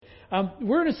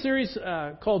We're in a series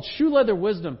called Shoe Leather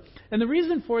Wisdom. And the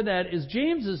reason for that is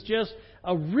James is just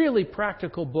a really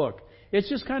practical book. It's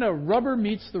just kind of rubber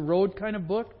meets the road kind of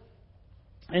book.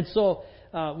 And so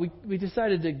we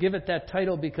decided to give it that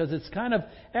title because it's kind of,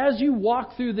 as you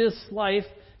walk through this life,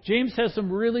 James has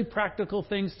some really practical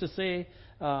things to say.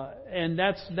 And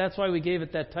that's why we gave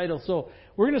it that title. So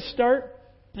we're going to start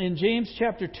in James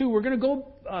chapter 2. We're going to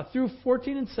go through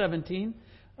 14 and 17.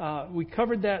 We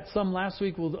covered that some last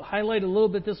week. We'll highlight a little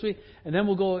bit this week. And then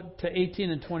we'll go to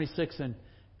 18 and 26 and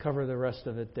cover the rest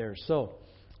of it there. So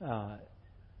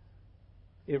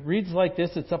it reads like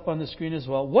this. It's up on the screen as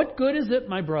well. What good is it,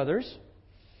 my brothers,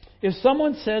 if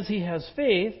someone says he has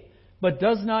faith but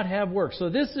does not have works? So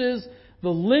this is the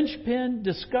linchpin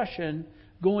discussion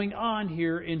going on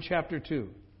here in chapter 2.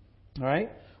 All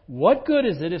right? What good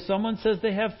is it if someone says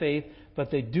they have faith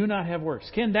but they do not have works?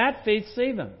 Can that faith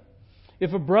save them?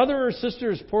 If a brother or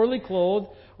sister is poorly clothed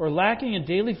or lacking in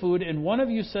daily food, and one of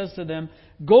you says to them,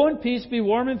 "Go in peace, be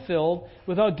warm and filled,"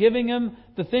 without giving them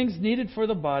the things needed for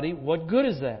the body, what good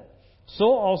is that?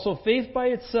 So also faith by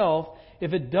itself,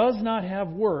 if it does not have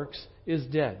works, is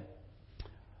dead.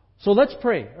 So let's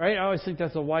pray. Right? I always think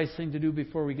that's a wise thing to do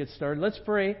before we get started. Let's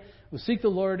pray. We'll seek the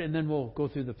Lord, and then we'll go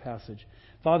through the passage.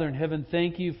 Father in heaven,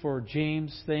 thank you for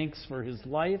James. Thanks for his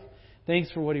life.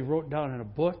 Thanks for what he wrote down in a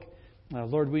book.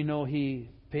 Lord, we know he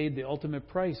paid the ultimate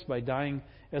price by dying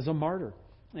as a martyr.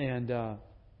 And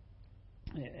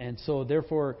so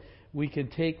therefore we can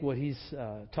take what he's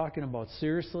talking about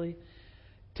seriously.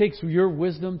 It takes your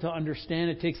wisdom to understand.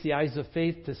 It takes the eyes of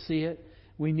faith to see it.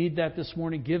 We need that this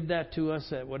morning. Give that to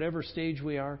us at whatever stage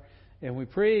we are. And we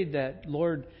pray that,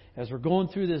 Lord, as we're going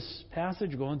through this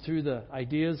passage, going through the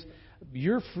ideas,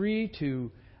 you're free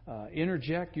to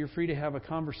interject. You're free to have a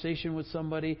conversation with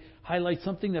somebody, highlight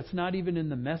something that's not even in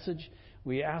the message.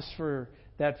 We ask for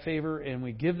that favor, and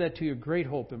we give that to your great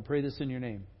hope and pray this in your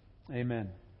name. Amen.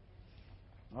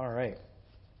 All right.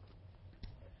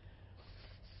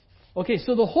 Okay,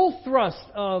 so the whole thrust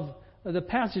of the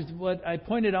passage, what I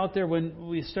pointed out there when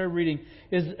we started reading,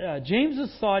 is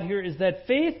James's thought here is that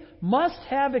faith must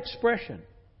have expression.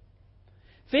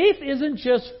 Faith isn't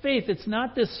just faith. It's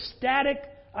not this static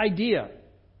idea.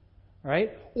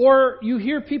 Right? Or you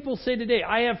hear people say today,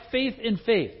 "I have faith in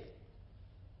faith."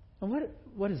 And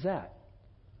what is that?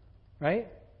 Right?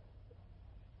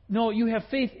 No, you have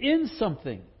faith in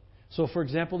something. So, for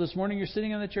example, this morning you're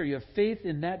sitting on the chair. You have faith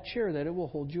in that chair that it will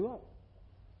hold you up.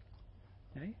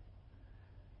 Okay?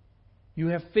 You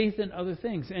have faith in other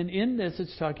things. And in this,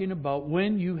 it's talking about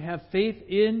when you have faith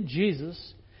in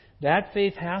Jesus, that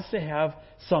faith has to have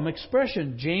some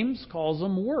expression. James calls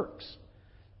them works.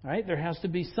 Right? There has to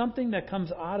be something that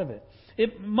comes out of it.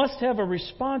 It must have a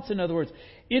response, in other words.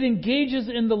 It engages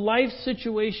in the life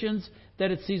situations that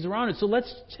it sees around it. So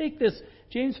let's take this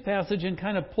James passage and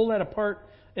kind of pull that apart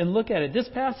and look at it. This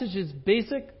passage is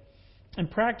basic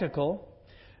and practical.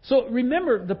 So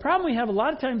remember, the problem we have a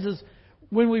lot of times is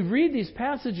when we read these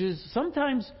passages,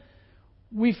 sometimes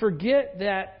we forget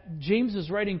that James is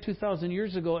writing 2,000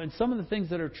 years ago, and some of the things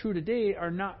that are true today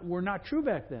were not true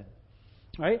back then.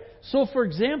 Right? So, for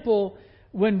example,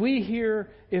 when we hear,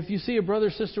 if you see a brother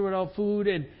or sister without food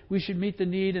and we should meet the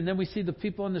need, and then we see the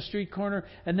people on the street corner,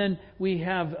 and then we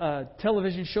have a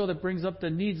television show that brings up the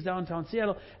needs downtown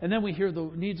Seattle, and then we hear the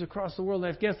needs across the world in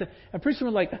Afghanistan, and pretty soon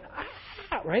we're like,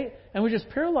 right? And we're just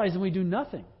paralyzed and we do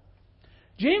nothing.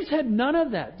 James had none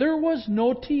of that. There was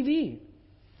no TV.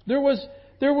 There was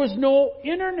no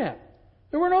internet.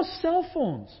 There were no cell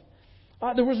phones.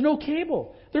 There was no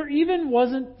cable. There even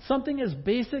wasn't something as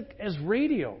basic as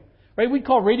radio. Right? We'd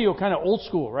call radio kind of old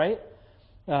school, right?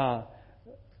 But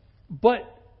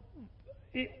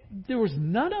there was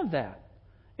none of that.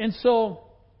 And so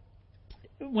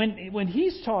when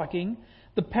he's talking,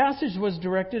 the passage was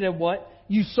directed at what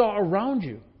you saw around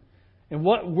you. And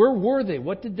where were they?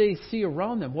 What did they see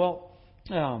around them? Well,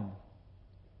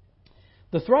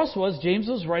 the thrust was James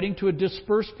was writing to a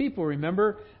dispersed people.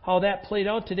 Remember how that played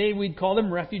out? Today we'd call them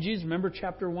refugees. Remember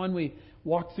chapter 1, we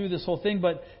walked through this whole thing.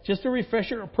 But just a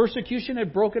refresher, persecution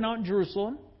had broken out in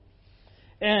Jerusalem.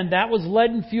 And that was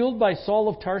led and fueled by Saul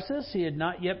of Tarsus. He had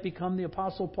not yet become the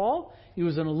Apostle Paul. He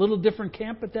was in a little different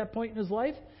camp at that point in his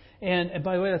life. And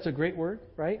by the way, that's a great word,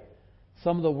 right?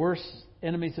 Some of the worst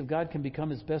enemies of God can become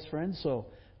his best friends. So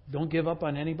don't give up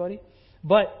on anybody.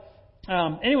 But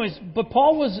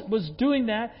Paul was doing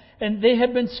that, and they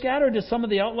had been scattered to some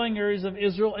of the outlying areas of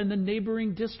Israel and the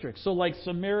neighboring districts. So like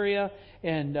Samaria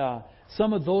and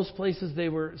some of those places, they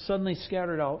were suddenly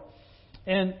scattered out.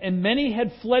 And many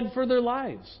had fled for their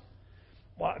lives.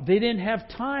 Well, they didn't have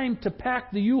time to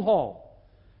pack the U-Haul,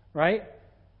 right?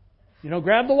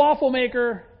 grab the waffle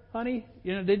maker, honey.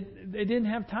 They didn't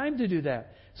have time to do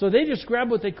that. So they just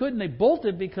grabbed what they could and they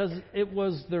bolted because it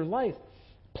was their life.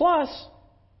 Plus,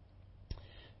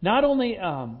 not only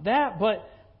that, but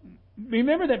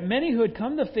remember that many who had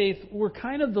come to faith were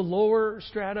kind of the lower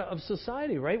strata of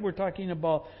society, right? We're talking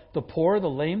about the poor, the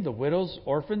lame, the widows,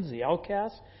 orphans, the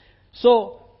outcasts.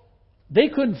 So they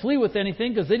couldn't flee with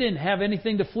anything because they didn't have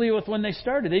anything to flee with when they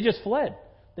started. They just fled.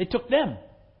 They took them,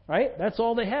 right? That's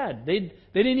all they had. They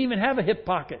didn't even have a hip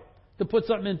pocket to put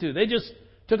something into. They just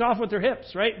took off with their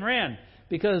hips, right, and ran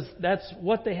because that's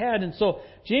what they had. And so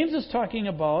James is talking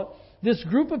about this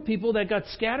group of people that got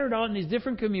scattered out in these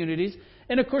different communities.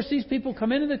 And of course, these people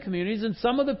come into the communities, and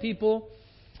some of the people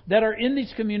that are in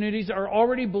these communities are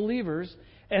already believers.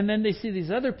 And then they see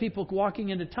these other people walking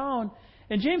into town.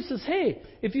 And James says, hey,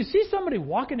 if you see somebody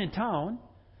walking in town,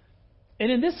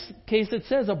 and in this case it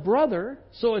says a brother,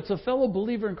 so it's a fellow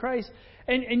believer in Christ,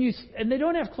 and they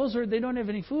don't have clothes or they don't have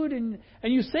any food, and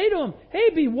you say to them, hey,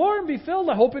 be warm, be filled,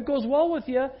 I hope it goes well with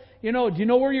you. Do you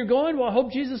know where you're going? Well, I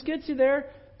hope Jesus gets you there.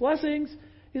 Blessings.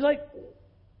 He's like,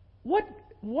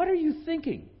 what are you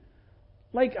thinking?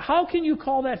 Like, how can you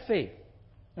call that faith?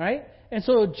 Right? And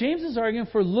so James is arguing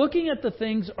for looking at the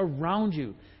things around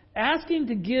you, asking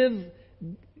to give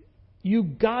you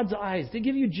God's eyes, to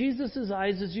give you Jesus'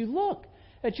 eyes as you look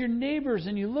at your neighbors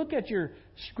and you look at your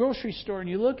grocery store and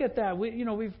you look at that.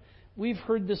 We've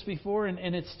heard this before,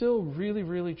 and it's still really,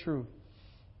 really true.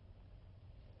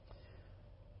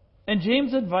 And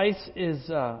James' advice is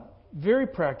very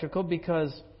practical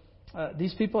because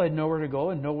these people had nowhere to go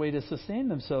and no way to sustain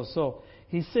themselves. So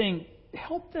he's saying,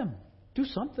 help them. Do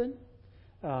something.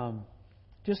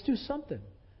 Just do something.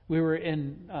 We were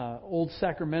in Old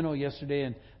Sacramento yesterday,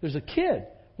 and there's a kid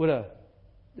with a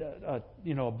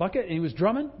bucket, and he was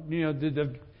drumming.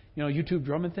 The YouTube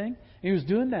drumming thing. And he was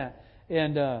doing that,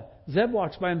 and Zeb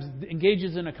walks by him,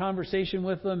 engages in a conversation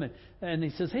with them, and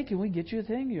he says, "Hey, can we get you a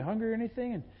thing? You hungry or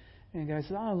anything?" And the guy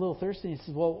says, "I'm a little thirsty." And he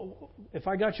says, "Well, if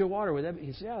I got you water, would that be?"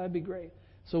 He says, "Yeah, that'd be great."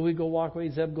 So we go walk away.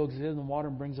 Zeb goes in the water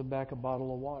and brings him back a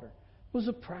bottle of water. It was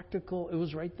it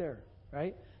was right there,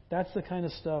 right? That's the kind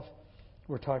of stuff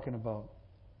we're talking about.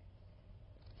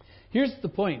 Here's the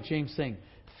point, James saying.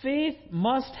 Faith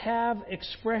must have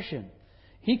expression.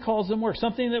 He calls them work.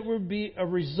 Something that would be a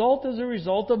result as a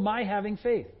result of my having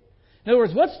faith. In other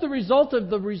words, what's the result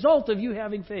of you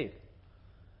having faith?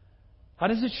 How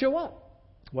does it show up?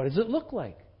 What does it look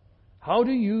like? How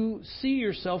do you see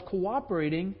yourself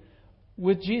cooperating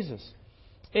with Jesus?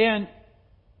 And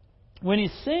when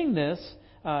he's saying this,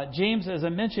 James, as I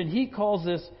mentioned, he calls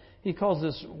this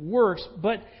works.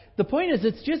 But the point is,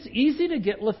 it's just easy to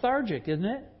get lethargic, isn't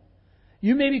it?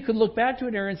 You maybe could look back to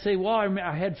an era and say, well,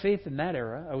 I had faith in that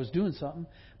era. I was doing something.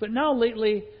 But now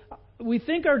lately, we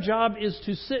think our job is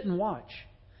to sit and watch.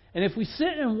 And if we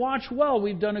sit and watch well,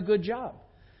 we've done a good job.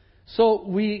 So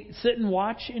we sit and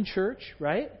watch in church,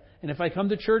 right? And if I come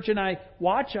to church and I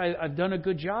watch, I've done a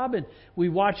good job. And we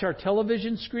watch our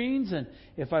television screens. And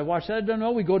if I watch that, I don't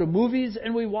know. We go to movies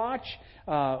and we watch.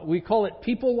 We call it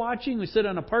people watching. We sit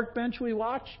on a park bench, we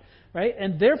watch, right?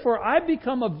 And therefore, I've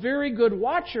become a very good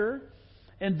watcher.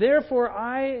 And therefore,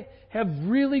 I have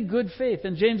really good faith.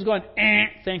 And James is going,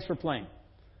 thanks for playing.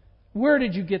 Where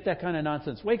did you get that kind of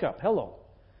nonsense? Wake up. Hello.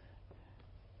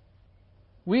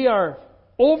 We are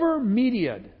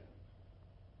over-mediated,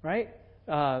 right?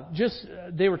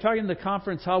 They were talking in the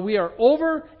conference how we are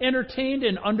over-entertained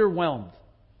and underwhelmed.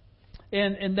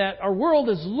 And that our world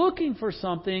is looking for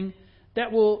something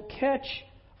that will catch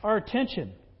our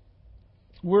attention.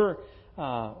 We're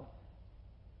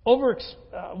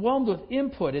overwhelmed with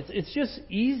input. It's just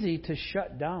easy to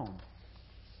shut down.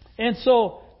 And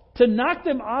so to knock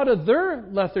them out of their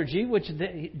lethargy, which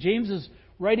James is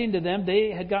writing to them,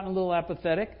 they had gotten a little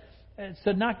apathetic. And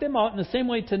to knock them out in the same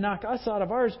way to knock us out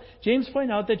of ours, James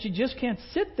points out that you just can't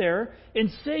sit there and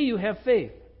say you have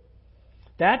faith.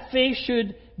 That faith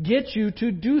should get you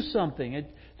to do something.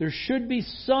 There should be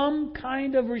some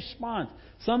kind of response,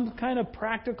 some kind of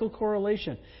practical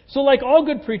correlation. So like all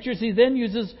good preachers, he then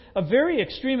uses a very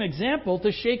extreme example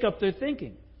to shake up their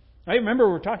thinking. Right? Remember,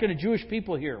 we're talking to Jewish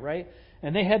people here, right?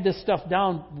 And they had this stuff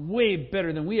down way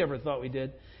better than we ever thought we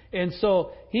did. And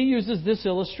so he uses this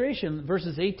illustration,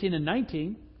 verses 18 and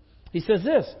 19. He says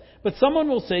this, "But someone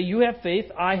will say, 'You have faith,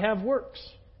 I have works.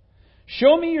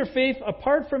 Show me your faith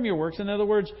apart from your works.'" In other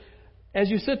words,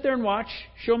 as you sit there and watch,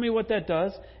 show me what that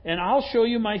does, and I'll show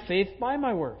you my faith by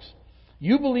my works.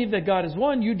 You believe that God is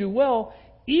one, you do well.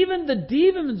 Even the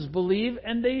demons believe,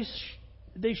 and they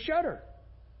shudder.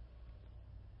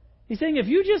 He's saying if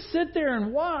you just sit there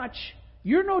and watch,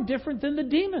 you're no different than the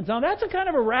demons. Now that's a kind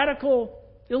of a radical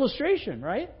illustration,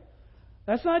 right?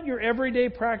 That's not your everyday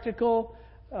practical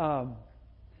kind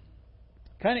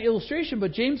of illustration,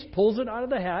 but James pulls it out of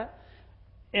the hat,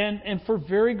 and for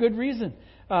very good reason.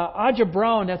 Aja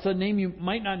Brown, that's a name you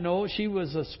might not know. She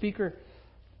was a speaker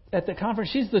at the conference.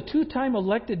 She's the 2-time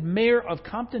elected mayor of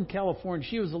Compton, California.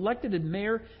 She was elected as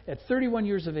mayor at 31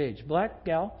 years of age. Black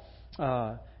gal,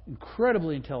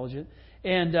 incredibly intelligent,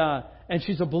 and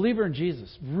she's a believer in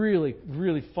Jesus. Really,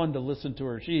 really fun to listen to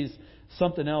her. She's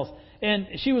something else. And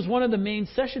she was one of the main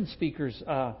session speakers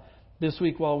this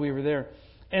week while we were there.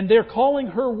 And they're calling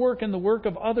her work and the work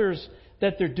of others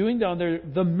that they're doing down there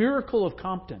the miracle of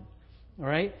Compton. All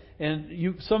right?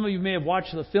 And some of you may have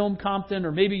watched the film Compton,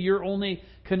 or maybe your only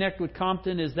connect with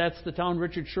Compton is that's the town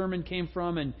Richard Sherman came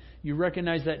from, and you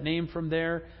recognize that name from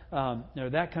there, or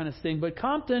that kind of thing. But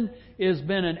Compton has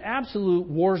been an absolute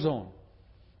war zone.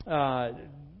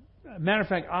 Matter of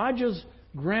fact, Aja's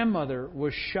grandmother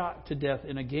was shot to death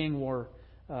in a gang war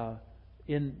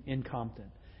in Compton.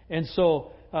 And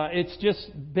so it's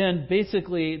just been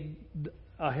basically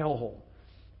a hellhole.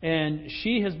 And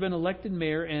she has been elected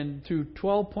mayor, and through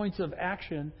 12 points of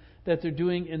action that they're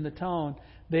doing in the town,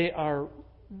 they are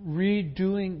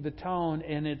redoing the town,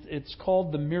 and it's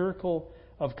called the Miracle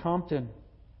of Compton.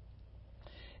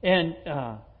 And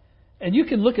you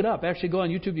can look it up. Actually, go on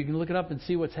YouTube. You can look it up and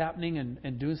see what's happening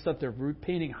and doing stuff. They're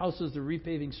repainting houses. They're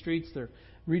repaving streets. They're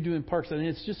redoing parks. I mean,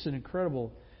 it's just an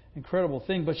incredible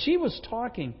thing. But she was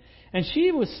talking, and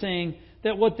she was saying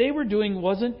that what they were doing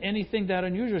wasn't anything that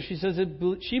unusual. She says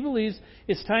she believes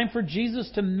it's time for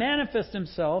Jesus to manifest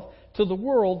himself to the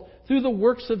world through the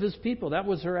works of his people. That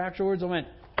was her actual words. I went,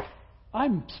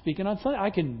 I'm speaking on Sunday. I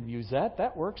can use that.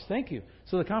 That works. Thank you.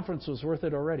 So the conference was worth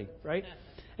it already, right?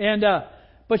 And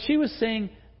but she was saying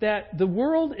that the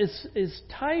world is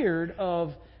tired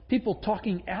of people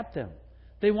talking at them.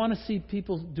 They want to see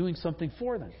people doing something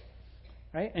for them.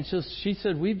 Right? And so she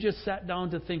said, we've just sat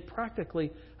down to think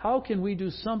practically, how can we do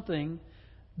something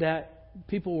that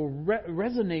people will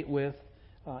resonate with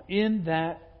in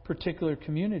that particular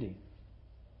community?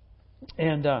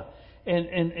 And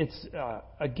it's,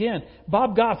 again,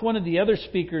 Bob Goff, one of the other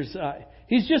speakers,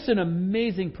 he's just an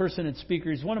amazing person and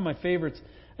speaker. He's one of my favorites.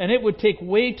 And it would take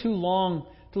way too long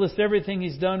to list everything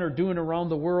he's done or doing around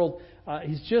the world.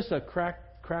 He's just a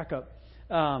crack up.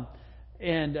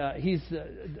 And he's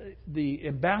the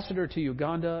ambassador to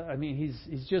Uganda. I mean,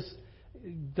 he's just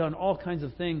done all kinds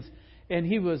of things. And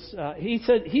he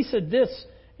said this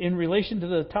in relation to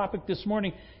the topic this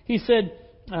morning. He said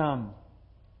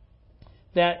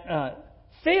that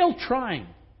fail trying.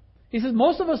 He says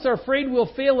most of us are afraid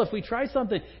we'll fail if we try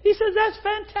something. He says that's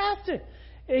fantastic.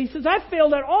 He says I've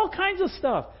failed at all kinds of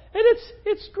stuff, and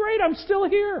it's great. I'm still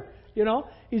here. You know,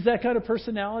 he's that kind of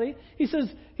personality. He says,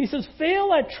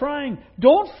 fail at trying.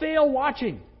 Don't fail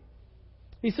watching.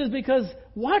 He says, because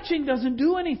watching doesn't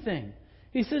do anything.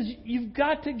 He says, you've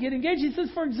got to get engaged. He says,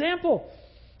 for example,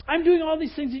 I'm doing all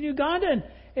these things in Uganda,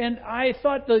 and I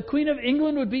thought the Queen of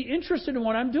England would be interested in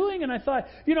what I'm doing. And I thought,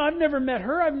 I've never met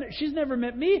her. She's never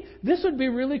met me. This would be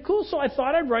really cool. So I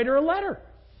thought I'd write her a letter.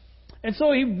 And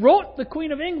so he wrote the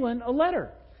Queen of England a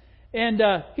letter. And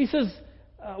he says,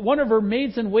 one of her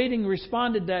maids in waiting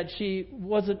responded that she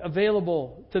wasn't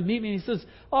available to meet me. And he says,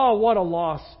 oh, what a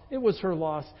loss. It was her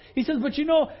loss. He says, but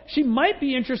she might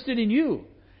be interested in you.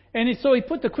 And so he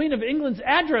put the Queen of England's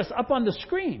address up on the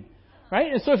screen.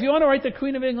 Right? And so if you want to write the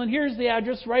Queen of England, here's the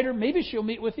address. Write her. Maybe she'll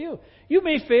meet with you. You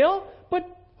may fail, but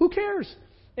who cares?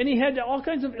 And he had all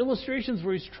kinds of illustrations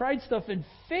where he's tried stuff and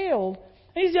failed.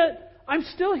 And he said, I'm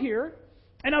still here.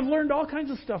 And I've learned all kinds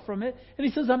of stuff from it. And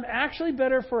he says, I'm actually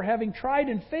better for having tried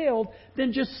and failed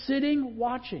than just sitting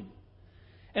watching.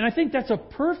 And I think that's a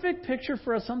perfect picture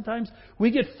for us sometimes.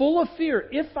 We get full of fear.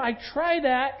 If I try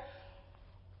that,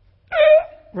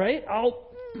 right,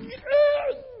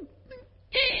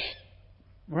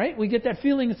 right? We get that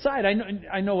feeling inside.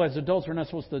 I know as adults we're not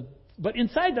supposed to, but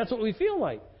inside that's what we feel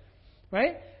like.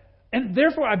 Right? And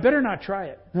therefore, I better not try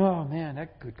it. Oh, man,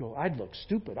 that could go. I'd look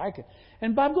stupid.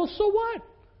 And Bob goes, so what?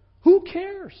 Who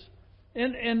cares?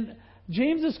 And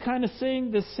James is kind of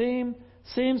saying the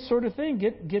same sort of thing.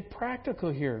 Get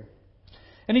practical here.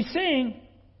 And he's saying,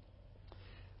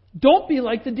 don't be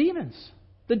like the demons.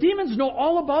 The demons know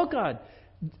all about God.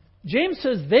 James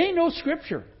says they know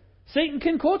Scripture. Satan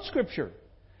can quote Scripture.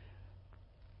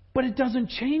 But it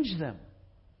doesn't change them.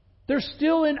 They're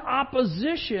still in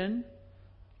opposition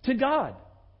to God.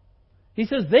 He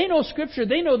says they know Scripture,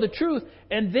 they know the truth,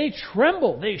 and they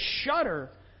tremble, they shudder,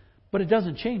 but it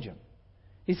doesn't change them.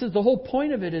 He says the whole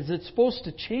point of it is it's supposed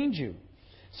to change you.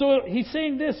 So he's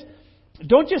saying this,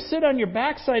 don't just sit on your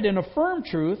backside and affirm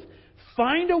truth,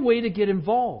 Find a way to get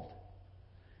involved.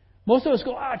 Most of us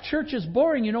go, church is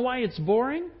boring. You know why it's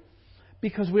boring?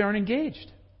 Because we aren't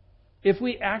engaged. If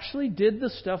we actually did the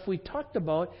stuff we talked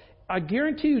about, I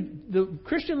guarantee you the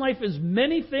Christian life is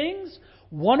many things.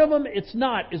 One of them, it's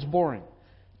not, is boring.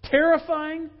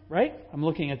 Terrifying, right? I'm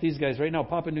looking at these guys right now,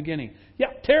 Papua New Guinea. Yeah,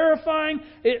 terrifying,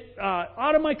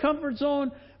 out of my comfort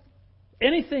zone.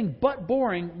 Anything but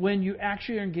boring when you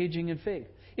actually are engaging in faith.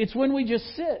 It's when we just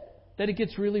sit that it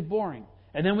gets really boring.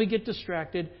 And then we get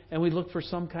distracted and we look for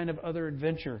some kind of other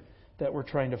adventure that we're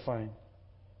trying to find.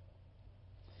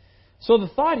 So the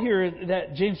thought here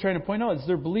that James is trying to point out is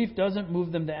their belief doesn't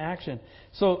move them to action.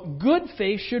 So good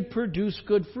faith should produce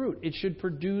good fruit. It should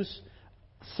produce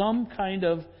some kind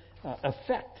of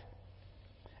effect.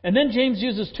 And then James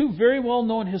uses two very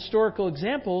well-known historical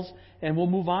examples, and we'll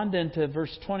move on then to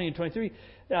verse 20 and 23,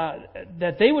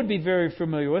 that they would be very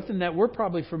familiar with and that we're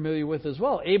probably familiar with as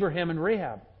well, Abraham and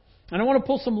Rahab. And I want to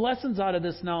pull some lessons out of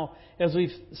this now as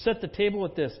we've set the table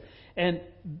with this. And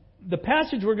the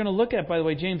passage we're going to look at, by the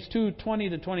way, James 2, 20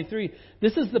 to 23,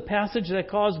 this is the passage that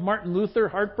caused Martin Luther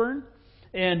heartburn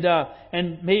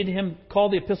and made him call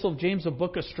the Epistle of James a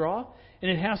book of straw. And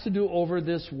it has to do over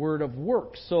this word of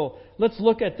works. So let's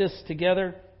look at this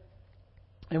together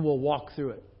and we'll walk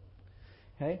through it.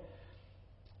 Okay?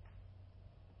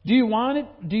 Do you want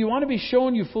to be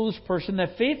shown, you foolish person,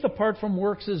 that faith apart from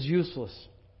works is useless?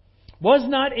 Was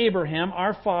not Abraham,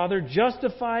 our father,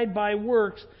 justified by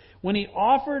works when he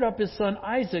offered up his son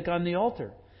Isaac on the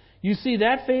altar? You see,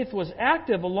 that faith was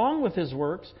active along with his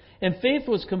works, and faith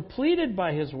was completed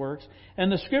by his works,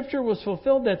 and the scripture was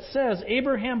fulfilled that says,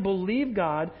 Abraham believed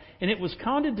God, and it was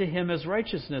counted to him as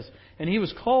righteousness, and he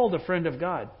was called a friend of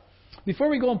God. Before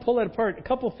we go and pull that apart, a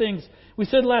couple things. We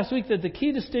said last week that the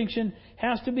key distinction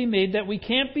has to be made that we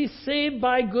can't be saved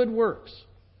by good works.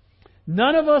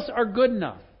 None of us are good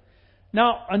enough.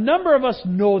 Now, a number of us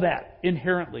know that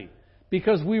inherently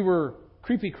because we were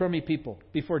creepy, crummy people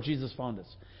before Jesus found us.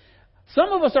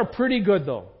 Some of us are pretty good,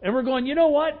 though. And we're going, you know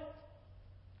what?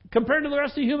 Compared to the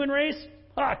rest of the human race,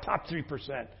 top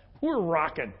 3%. We're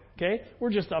rocking, okay?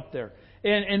 We're just up there.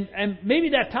 And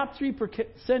maybe that top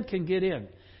 3% can get in.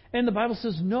 And the Bible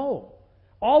says no.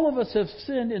 All of us have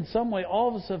sinned in some way. All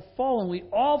of us have fallen. We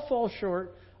all fall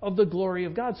short of the glory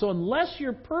of God. So unless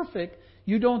you're perfect,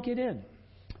 you don't get in.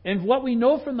 And what we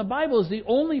know from the Bible is the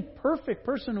only perfect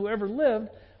person who ever lived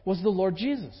was the Lord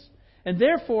Jesus. And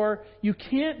therefore, you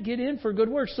can't get in for good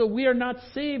works. So we are not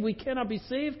saved. We cannot be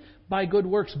saved by good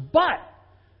works. But,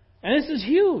 and this is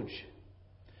huge,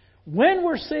 when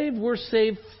we're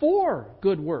saved for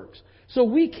good works. So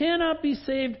we cannot be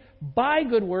saved by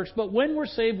good works, but when we're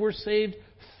saved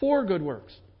for good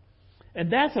works.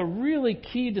 And that's a really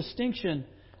key distinction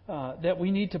that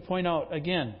we need to point out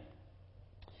again.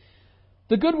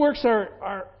 The good works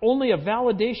are only a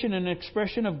validation and an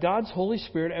expression of God's Holy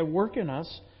Spirit at work in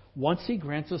us once He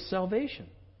grants us salvation.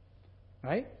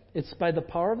 Right? It's by the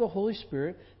power of the Holy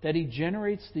Spirit that He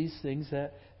generates these things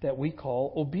that we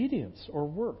call obedience or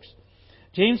works.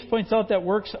 James points out that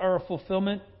works are a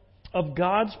fulfillment of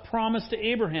God's promise to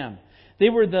Abraham. They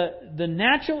were the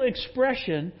natural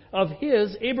expression of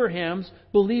Abraham's,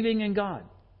 believing in God.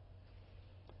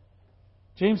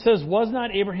 James says, was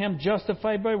not Abraham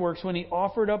justified by works when he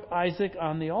offered up Isaac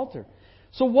on the altar?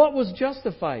 So what was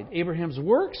justified? Abraham's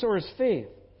works or his faith?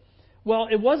 Well,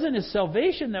 it wasn't his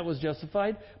salvation that was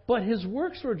justified, but his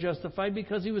works were justified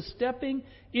because he was stepping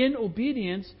in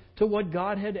obedience to what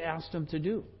God had asked him to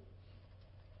do.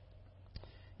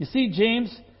 You see,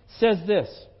 James says this,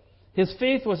 his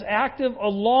faith was active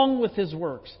along with his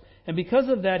works, and because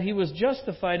of that he was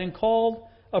justified and called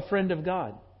a friend of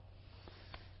God.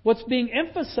 What's being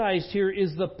emphasized here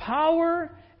is the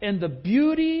power and the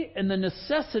beauty and the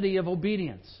necessity of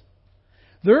obedience.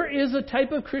 There is a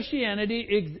type of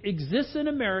Christianity exists in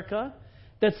America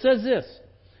that says this: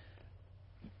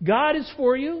 God is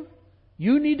for you.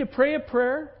 You need to pray a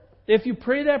prayer. If you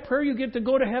pray that prayer, you get the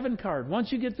go to heaven card.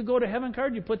 Once you get the go to heaven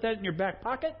card, you put that in your back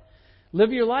pocket.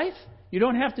 Live your life. You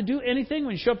don't have to do anything.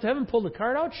 When you show up to heaven, pull the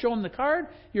card out, show them the card.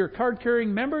 You're a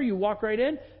card-carrying member. You walk right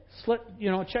in.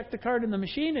 Check the card in the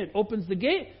machine. It opens the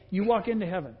gate. You walk into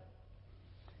heaven.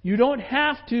 You don't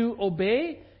have to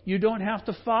obey. You don't have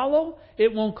to follow.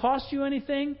 It won't cost you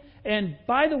anything. And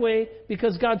by the way,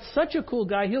 because God's such a cool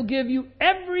guy, He'll give you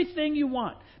everything you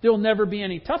want. There'll never be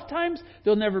any tough times.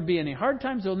 There'll never be any hard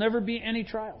times. There'll never be any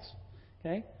trials.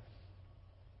 Okay?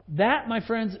 That, my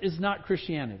friends, is not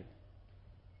Christianity.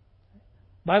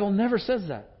 Bible never says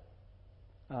that.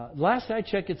 Last I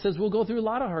checked, it says we'll go through a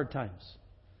lot of hard times.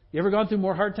 You ever gone through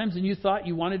more hard times than you thought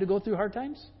you wanted to go through hard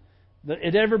times?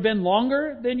 It ever been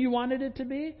longer than you wanted it to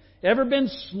be? Ever been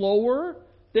slower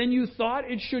than you thought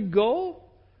it should go?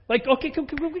 Like, okay, can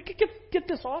we get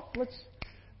this off?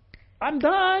 I'm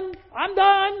done.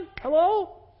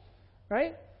 Hello?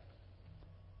 Right?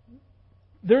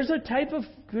 There's a type of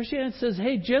Christianity that says,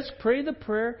 hey, just pray the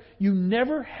prayer. You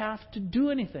never have to do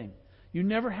anything. You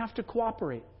never have to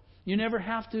cooperate. You never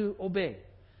have to obey.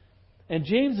 And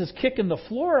James is kicking the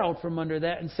floor out from under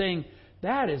that and saying,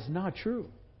 that is not true.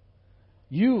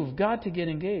 You've got to get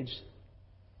engaged.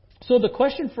 So the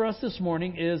question for us this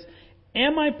morning is,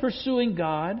 am I pursuing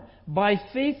God by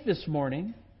faith this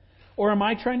morning? Or am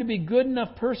I trying to be a good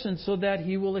enough person so that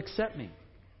He will accept me?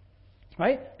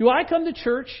 Right? Do I come to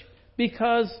church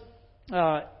because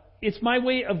it's my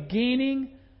way of gaining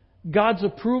God's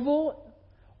approval?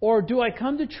 Or do I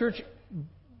come to church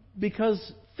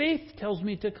because faith tells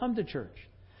me to come to church?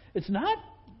 It's not,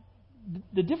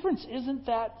 the difference isn't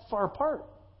that far apart.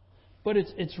 But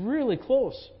it's really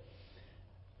close.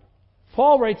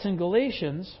 Paul writes in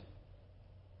Galatians,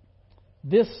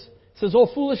 this says, O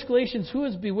foolish Galatians, who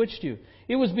has bewitched you?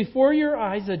 It was before your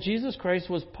eyes that Jesus Christ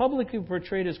was publicly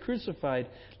portrayed as crucified.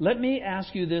 Let me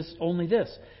ask you this, only this.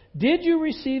 Did you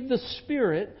receive the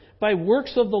Spirit by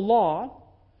works of the law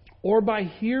or by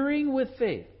hearing with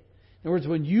faith? In other words,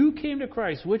 when you came to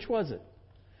Christ, which was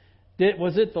it?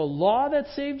 Was it the law that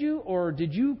saved you, or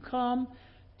did you come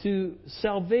to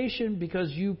salvation because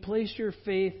you placed your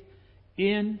faith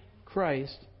in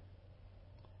Christ,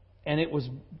 and it was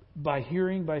by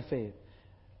hearing by faith?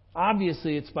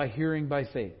 Obviously, it's by hearing by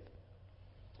faith.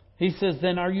 He says,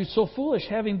 then are you so foolish?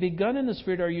 Having begun in the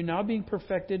Spirit, are you now being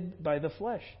perfected by the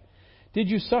flesh? Did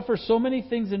you suffer so many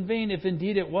things in vain, if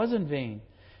indeed it was in vain?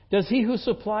 Does He who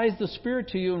supplies the Spirit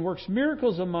to you and works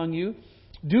miracles among you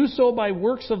do so by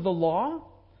works of the law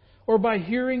or by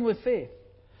hearing with faith?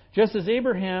 Just as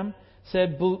Abraham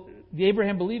said,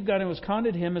 Abraham believed God and was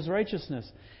counted him as righteousness.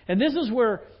 And this is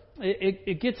where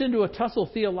it gets into a tussle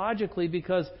theologically,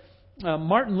 because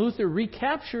Martin Luther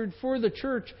recaptured for the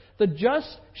church, the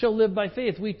just shall live by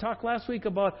faith. We talked last week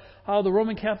about how the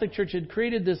Roman Catholic Church had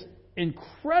created this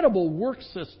incredible work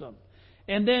system,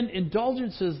 and then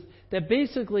indulgences that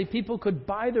basically people could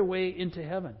buy their way into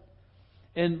heaven.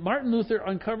 And Martin Luther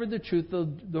uncovered the truth,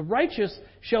 the righteous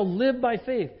shall live by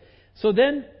faith. So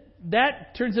then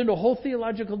that turns into a whole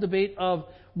theological debate of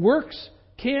works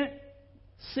can't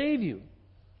save you,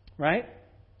 right?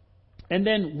 And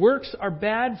then works are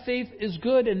bad, faith is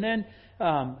good, and then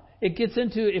it gets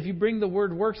into, if you bring the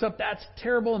word works up, that's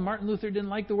terrible, and Martin Luther didn't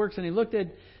like the works, and he looked at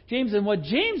James, and what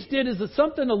James did is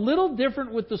something a little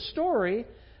different with the story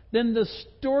than the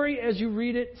story as you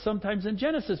read it sometimes in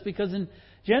Genesis, because in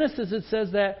Genesis it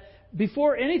says that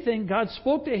before anything, God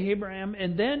spoke to Abraham,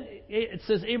 and then it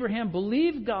says Abraham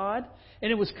believed God, and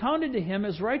it was counted to him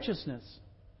as righteousness.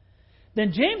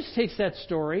 Then James takes that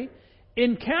story,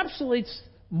 encapsulates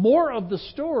more of the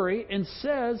story, and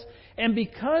says, and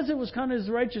because it was counted as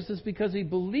righteousness, because he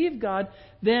believed God,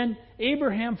 then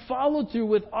Abraham followed through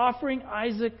with offering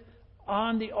Isaac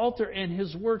on the altar, and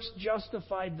his works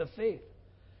justified the faith.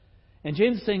 And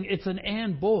James is saying it's an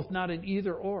and both, not an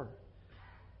either or.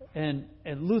 And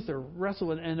Luther wrestled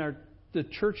with, and the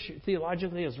church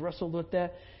theologically has wrestled with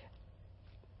that.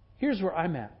 Here's where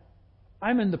I'm at.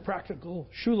 I'm in the practical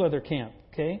shoe leather camp.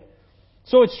 Okay,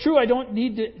 so it's true I don't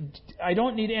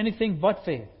need anything but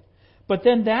faith. But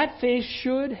then that faith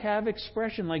should have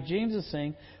expression, like James is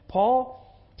saying.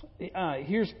 Paul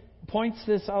points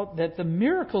this out, that the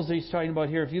miracles that he's talking about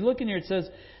here. If you look in here, it says,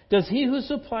 "Does He who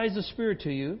supplies the Spirit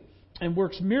to you and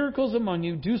works miracles among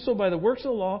you do so by the works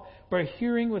of the law, by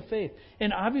hearing with faith?"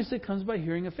 And obviously it comes by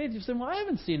hearing of faith. You say, well, I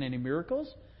haven't seen any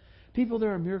miracles. People,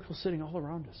 there are miracles sitting all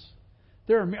around us.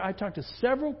 I talked to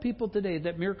several people today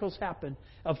that miracles happen,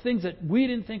 of things that we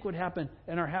didn't think would happen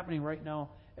and are happening right now,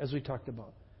 as we talked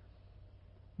about.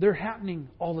 They're happening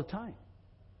all the time.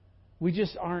 We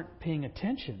just aren't paying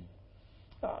attention.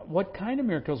 What kind of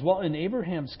miracles? Well, in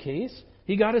Abraham's case,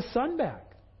 he got his son back.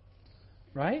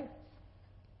 Right?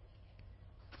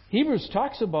 Hebrews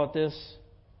talks about this,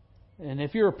 and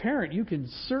if you're a parent, you can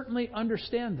certainly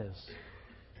understand this.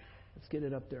 Let's get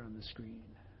it up there on the screen.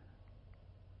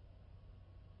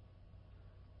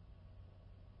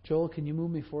 Joel, can you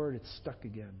move me forward? It's stuck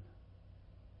again.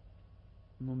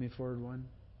 Move me forward one.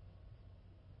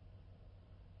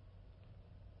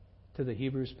 To the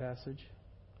Hebrews passage.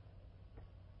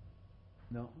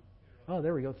 No? Oh,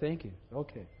 there we go. Thank you.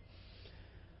 Okay.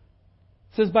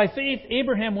 It says, by faith,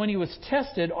 Abraham, when he was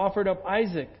tested, offered up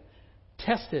Isaac.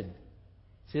 Tested.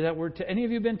 See that word? Any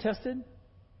of you been tested?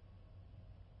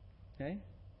 Okay.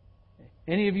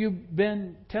 Any of you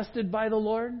been tested by the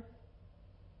Lord?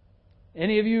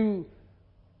 Any of you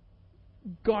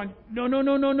gone, no,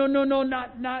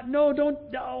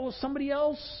 somebody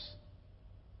else?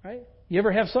 Right? You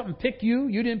ever have something pick you?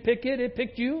 You didn't pick it, it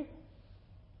picked you?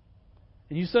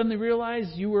 And you suddenly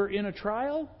realize you were in a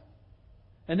trial?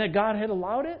 And that God had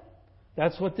allowed it?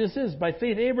 That's what this is. By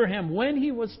faith, Abraham, when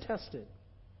he was tested,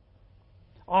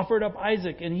 offered up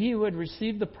Isaac, and he who had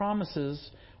received the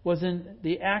promises was in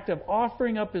the act of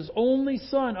offering up his only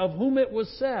son, of whom it was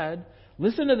said,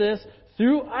 listen to this,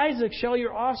 through Isaac shall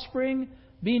your offspring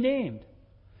be named.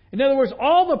 In other words,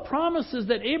 all the promises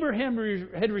that Abraham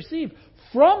had received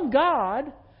from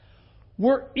God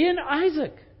were in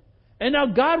Isaac. And now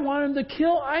God wanted him to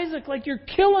kill Isaac like you're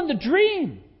killing the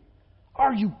dream.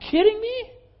 Are you kidding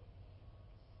me?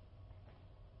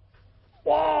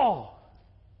 Wow!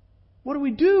 What do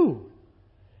we do?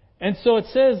 And so it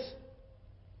says,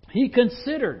 he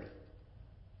considered,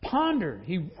 pondered,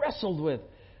 he wrestled with,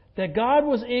 that God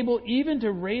was able even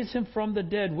to raise him from the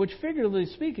dead, which figuratively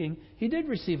speaking, he did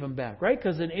receive him back, right?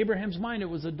 Because in Abraham's mind, it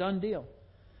was a done deal.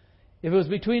 If it was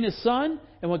between his son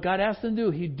and what God asked him to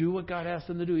do, he'd do what God asked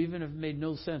him to do, even if it made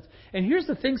no sense. And here's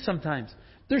the thing sometimes.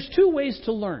 There's two ways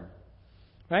to learn,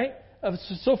 right?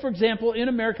 So, for example, in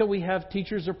America, we have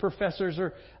teachers or professors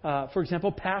or, for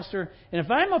example, pastor. And if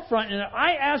I'm up front and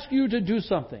I ask you to do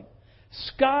something,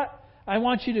 Scott, I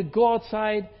want you to go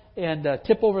outside and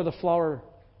tip over the flower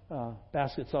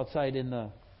baskets outside in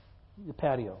the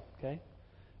patio, okay?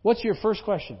 What's your first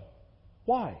question?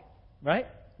 Why? Right?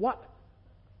 What?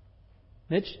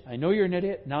 Mitch, I know you're an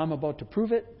idiot. Now I'm about to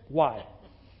prove it. Why?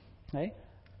 Okay?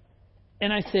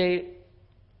 And I say,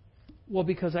 well,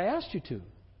 because I asked you to.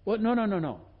 Well,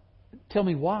 no. Tell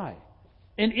me why.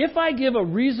 And if I give a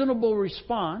reasonable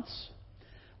response,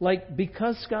 like,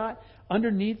 because, Scott,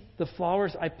 underneath the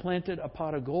flowers I planted a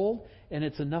pot of gold, and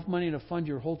it's enough money to fund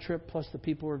your whole trip plus the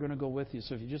people who are going to go with you.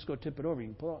 So if you just go tip it over, you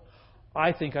can pull it.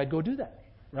 I think I'd go do that,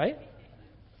 right?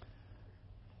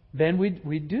 Then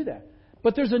we'd do that.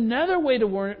 But there's another way to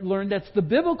learn that's the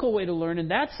biblical way to learn, and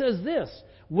that says this.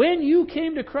 When you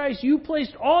came to Christ, you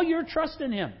placed all your trust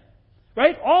in Him.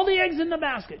 Right? All the eggs in the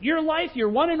basket. Your life, your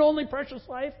one and only precious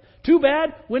life, too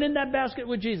bad, went in that basket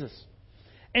with Jesus.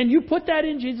 And you put that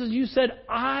in Jesus. You said,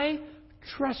 I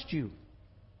trust you.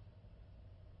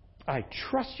 I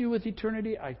trust you with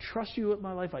eternity. I trust you with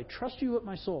my life. I trust you with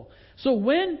my soul. So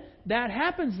when that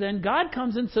happens, then God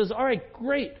comes and says, all right,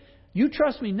 great. You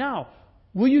trust me now.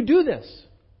 Will you do this?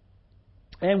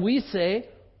 And we say,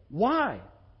 why?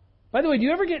 By the way, do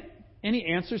you ever get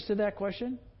any answers to that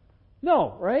question?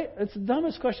 No, right? It's the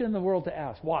dumbest question in the world to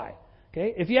ask. Why?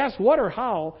 Okay? If you ask what or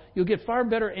how, you'll get far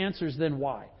better answers than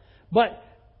why. But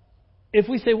if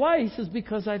we say why, He says,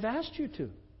 because I've asked you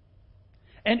to.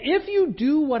 And if you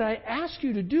do what I ask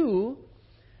you to do,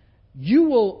 you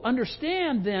will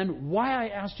understand then why I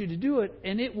asked you to do it,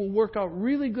 and it will work out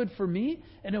really good for me,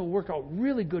 and it will work out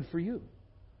really good for you.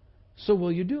 So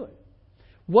will you do it?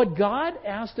 What God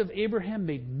asked of Abraham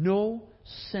made no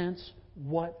sense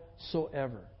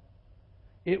whatsoever.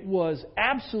 It was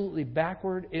absolutely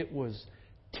backward. It was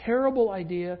a terrible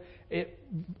idea. It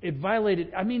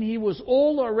violated. I mean, he was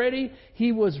old already.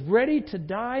 He was ready to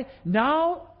die.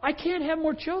 Now, I can't have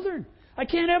more children. I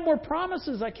can't have more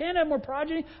promises. I can't have more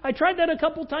progeny. I tried that a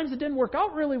couple times. It didn't work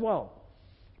out really well.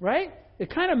 Right?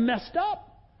 It kind of messed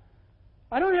up.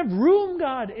 I don't have room,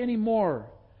 God, anymore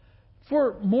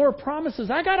for more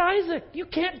promises. I got Isaac. You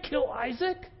can't kill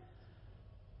Isaac.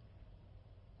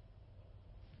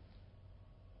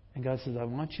 And God says, I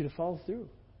want you to follow through.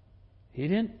 He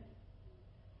didn't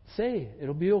say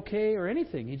it'll be okay or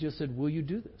anything. He just said, will you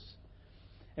do this?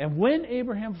 And when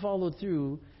Abraham followed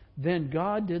through, then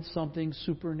God did something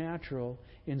supernatural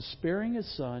in sparing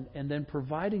His son and then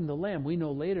providing the lamb. We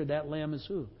know later that lamb is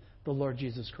who? The Lord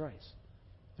Jesus Christ.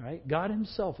 Right? God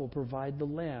Himself will provide the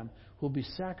lamb who will be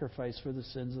sacrificed for the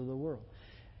sins of the world.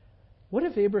 What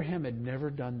if Abraham had never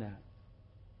done that?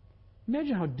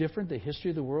 Imagine how different the history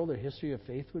of the world or history of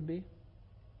faith would be.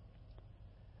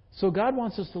 So God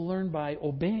wants us to learn by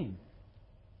obeying.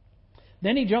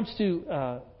 Then He jumps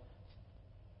to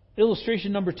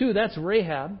illustration number 2. That's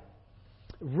Rahab.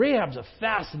 Rahab's a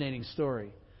fascinating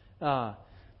story.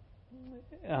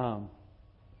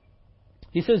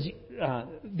 He says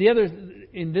the other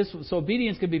in this. So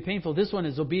obedience can be painful. This one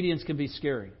is obedience can be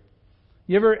scary.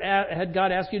 You ever had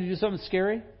God ask you to do something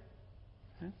scary?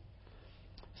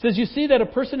 It says, you see that a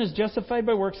person is justified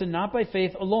by works and not by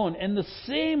faith alone. And the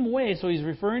same way, so he's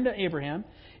referring to Abraham,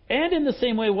 and in the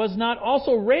same way was not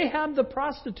also Rahab the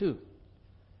prostitute.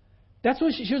 That's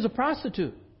what she was a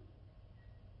prostitute.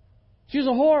 She was a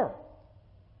whore.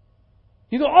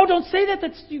 You go, oh, don't say that.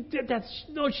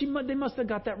 They must have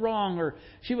got that wrong. Or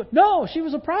she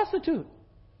was a prostitute.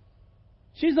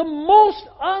 She's the most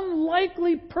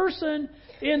unlikely person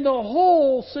in the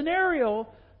whole scenario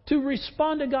to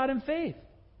respond to God in faith.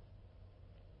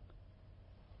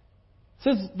 It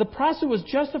says the prostitute was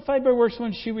justified by works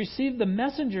when she received the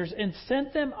messengers and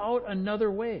sent them out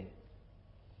another way.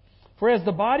 For as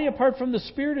the body apart from the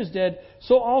spirit is dead,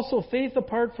 so also faith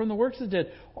apart from the works is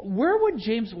dead. Why would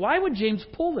James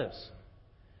pull this?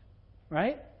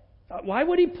 Right? Why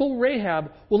would he pull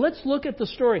Rahab? Well, let's look at the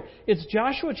story. It's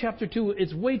Joshua chapter 2.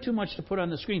 It's way too much to put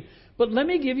on the screen. But let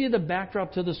me give you the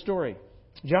backdrop to the story.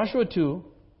 Joshua 2.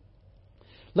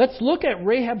 Let's look at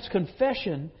Rahab's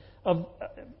confession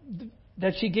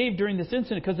that she gave during this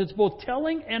incident, because it's both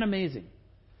telling and amazing.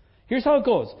 Here's how it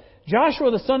goes.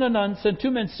 Joshua the son of Nun sent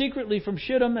 2 men secretly from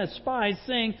Shittim as spies,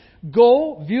 saying,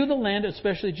 "Go view the land,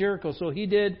 especially Jericho." So he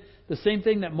did the same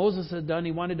thing that Moses had done.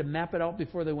 He wanted to map it out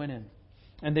before they went in.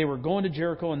 And they were going to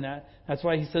Jericho, and that's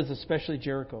why he says especially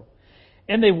Jericho.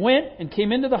 And they went and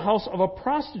came into the house of a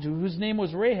prostitute whose name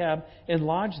was Rahab, and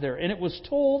lodged there. And it was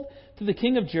told to the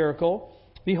king of Jericho,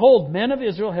 "Behold, men of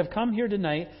Israel have come here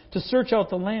tonight to search out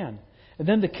the land." And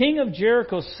then the king of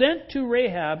Jericho sent to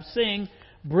Rahab, saying,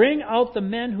 "Bring out the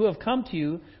men who have come to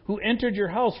you, who entered your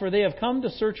house, for they have come to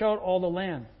search out all the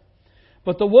land."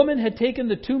 But the woman had taken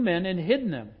the 2 men and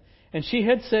hidden them. And she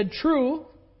had said, "True,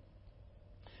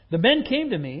 the men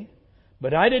came to me,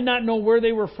 but I did not know where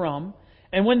they were from.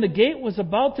 And when the gate was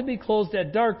about to be closed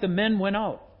at dark, the men went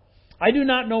out. I do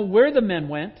not know where the men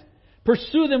went.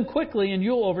 Pursue them quickly, and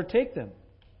you'll overtake them."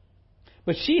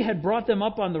 But she had brought them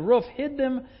up on the roof, hid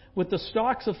them with the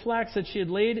stalks of flax that she had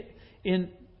laid in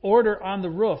order on the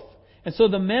roof. And so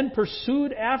the men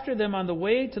pursued after them on the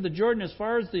way to the Jordan as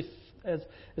far as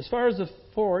the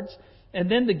fords. And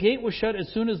then the gate was shut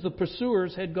as soon as the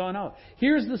pursuers had gone out.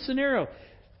 Here's the scenario.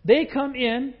 They come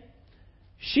in.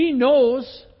 She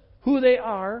knows who they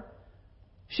are.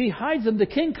 She hides them. The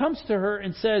king comes to her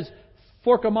and says,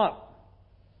 "Fork them up."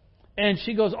 And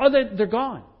she goes, "Oh, they're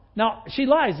gone." Now, she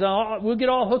lies. Now, we'll get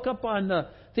all hooked up on the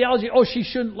theology. Oh, she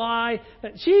shouldn't lie.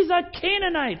 She's a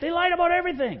Canaanite. They lied about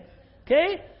everything.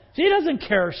 Okay? She doesn't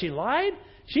care if she lied.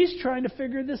 She's trying to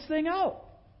figure this thing out.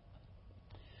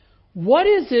 What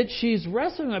is it she's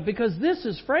wrestling with? Because this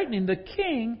is frightening. The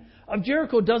king of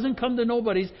Jericho doesn't come to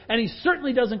nobodies, and he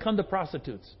certainly doesn't come to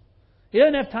prostitutes. He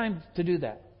doesn't have time to do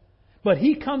that. But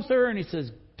he comes to her and he says,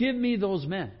 "Give me those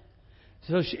men."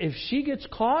 So if she gets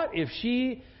caught, if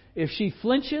she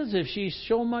flinches, if she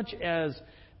so much as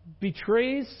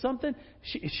betrays something,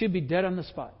 she'd be dead on the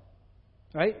spot.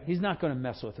 Right? He's not going to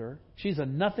mess with her. She's a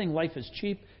nothing. Life is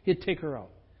cheap. He'd take her out.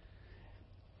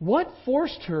 What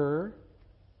forced her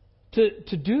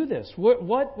to do this?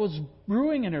 What was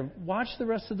brewing in her? Watch the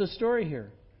rest of the story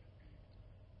here.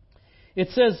 It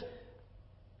says,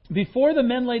 before the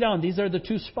men lay down, these are the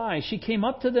 2 spies, she came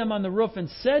up to them on the roof and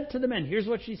said to the men, here's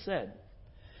what she said: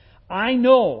 "I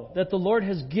know that the Lord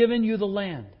has given you the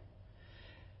land,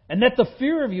 and that the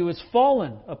fear of you has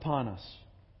fallen upon us,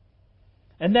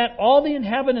 and that all the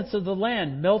inhabitants of the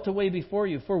land melt away before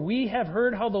you. For we have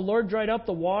heard how the Lord dried up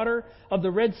the water of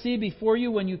the Red Sea before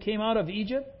you when you came out of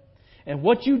Egypt, and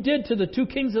what you did to the 2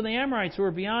 kings of the Amorites who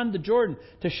were beyond the Jordan,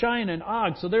 to Sihon and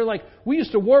Og." So they're like, we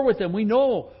used to war with them. We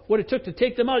know what it took to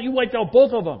take them out. You wiped out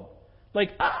both of them.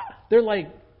 They're like,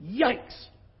 yikes.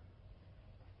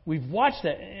 We've watched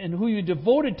that. And who you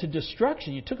devoted to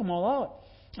destruction. You took them all out.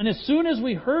 "And as soon as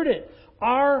we heard it,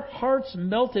 our hearts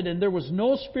melted, and there was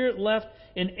no spirit left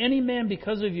in any man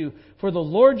because of you. For the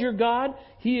Lord your God,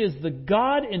 He is the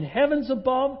God in heavens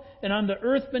above and on the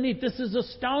earth beneath." This is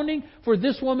astounding for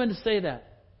this woman to say that.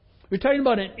 We're talking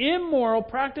about an immoral,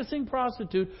 practicing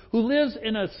prostitute who lives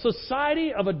in a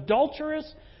society of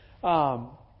adulterous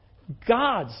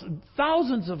gods,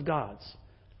 thousands of gods.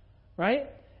 Right?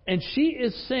 And she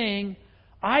is saying,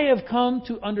 "I have come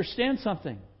to understand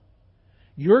something.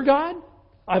 Your God?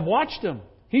 I've watched Him.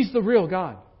 He's the real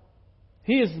God.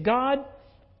 He is God.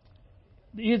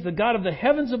 He is the God of the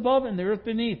heavens above and the earth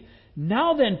beneath.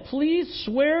 Now then, please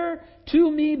swear to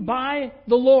me by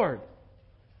the Lord."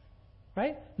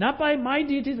 Right? Not by my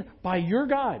deities, by your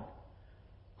God,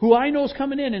 who I know is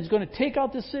coming in and is going to take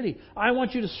out this city. I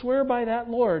want you to swear by that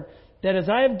Lord that as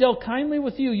I have dealt kindly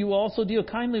with you, you will also deal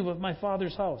kindly with my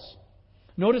father's house.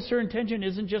 Notice her intention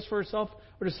isn't just for herself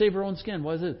or to save her own skin.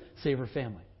 What is it? Save her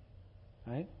family.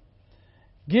 Right?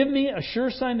 "Give me a sure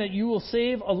sign that you will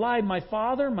save alive my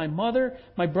father, my mother,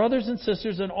 my brothers and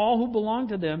sisters, and all who belong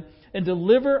to them, and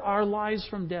deliver our lives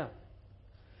from death."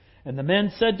 And the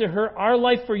men said to her, "Our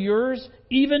life for yours,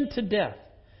 even to death.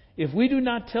 if you do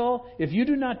not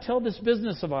tell this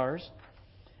business of ours,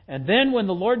 and then when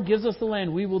the Lord gives us the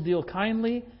land, we will deal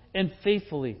kindly and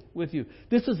faithfully with you.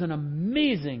 This is an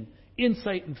amazing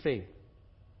insight and faith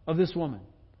of this woman.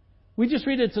 We just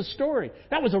read it's a story.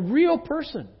 That was a real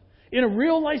person in a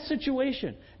real life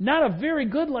situation, not a very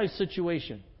good life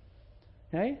situation.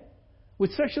 Okay?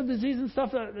 With sexual disease and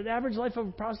stuff, the average life of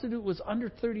a prostitute was under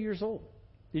 30 years old.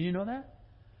 Did you know that?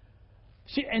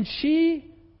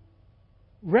 She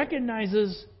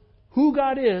recognizes who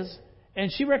God is,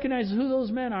 and she recognizes who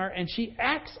those men are, and she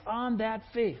acts on that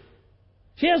faith.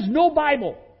 She has no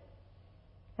Bible.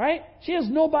 Right? She has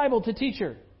no Bible to teach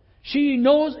her. She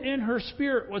knows in her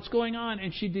spirit what's going on,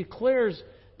 and she declares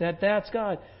that that's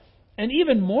God. And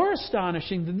even more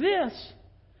astonishing than this,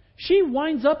 she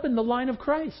winds up in the line of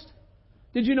Christ.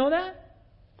 Did you know that?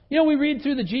 You know, we read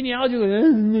through the genealogy,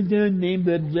 name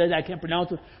I can't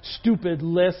pronounce it, stupid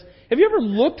list. Have you ever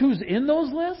looked who's in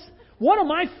those lists? One of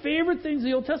my favorite things in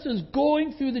the Old Testament is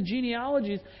going through the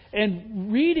genealogies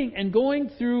and reading and going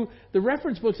through the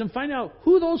reference books and finding out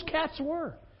who those cats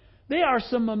were. They are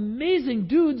some amazing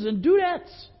dudes and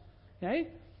dudettes. Okay?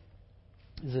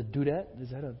 Is it dudette?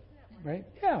 Is that a... Right?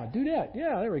 Yeah, dudette.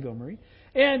 Yeah, there we go, Marie.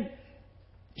 And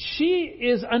she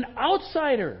is an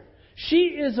outsider. She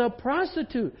is a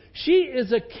prostitute. She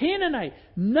is a Canaanite.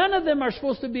 None of them are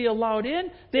supposed to be allowed in.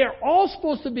 They are all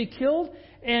supposed to be killed.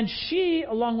 And she,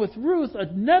 along with Ruth,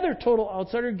 another total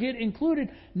outsider, get included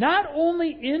not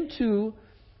only into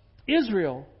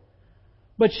Israel,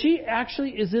 but she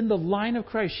actually is in the line of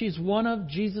Christ. She's one of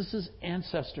Jesus'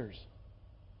 ancestors.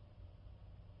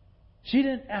 She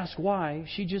didn't ask why.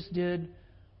 She just did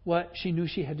what she knew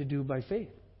she had to do by faith.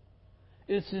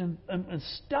 It's an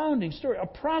astounding story. A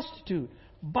prostitute,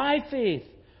 by faith,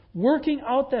 working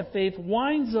out that faith,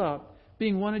 winds up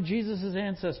being one of Jesus'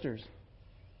 ancestors.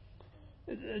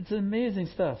 It's amazing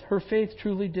stuff. Her faith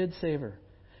truly did save her.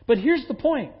 But here's the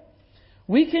point.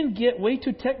 We can get way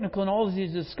too technical in all of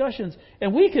these discussions,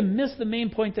 and we can miss the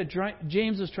main point that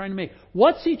James is trying to make.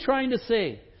 What's he trying to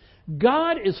say?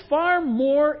 God is far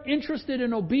more interested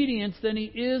in obedience than He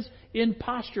is in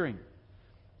posturing.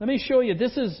 Let me show you.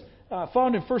 This is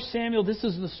found in 1 Samuel. This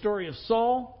is the story of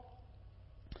Saul.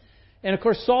 And of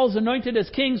course, Saul's anointed as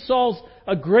king. Saul's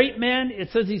a great man. It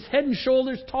says he's head and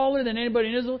shoulders taller than anybody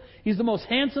in Israel. He's the most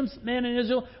handsome man in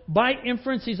Israel. By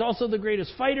inference, he's also the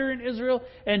greatest fighter in Israel.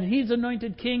 And he's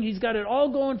anointed king. He's got it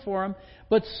all going for him.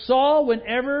 But Saul,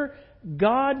 whenever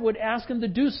God would ask him to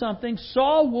do something,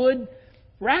 Saul would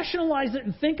rationalize it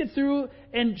and think it through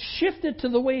and shift it to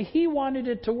the way he wanted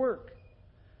it to work.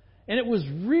 And it was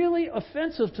really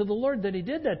offensive to the Lord that he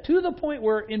did that, to the point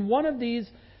where in one of these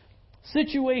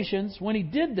situations, when he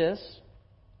did this,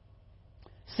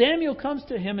 Samuel comes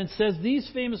to him and says these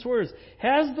famous words: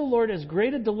 "Has the Lord as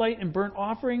great a delight in burnt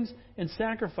offerings and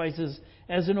sacrifices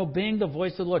as in obeying the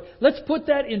voice of the Lord?" Let's put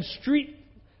that in street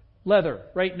leather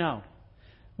right now.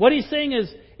 What he's saying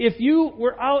is, if you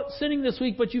were out sinning this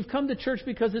week, but you've come to church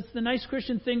because it's the nice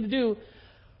Christian thing to do,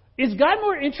 is God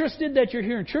more interested that you're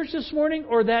here in church this morning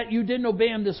or that you didn't obey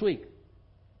Him this week?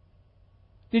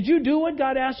 Did you do what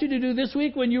God asked you to do this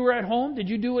week when you were at home? Did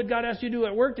you do what God asked you to do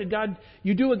at work? Did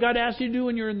you do what God asked you to do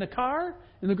when you're in the car,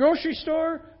 in the grocery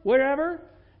store, wherever?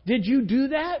 Did you do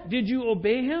that? Did you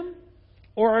obey Him?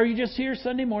 Or are you just here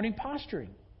Sunday morning posturing?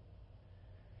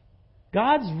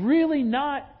 God's really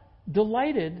not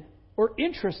delighted or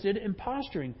interested in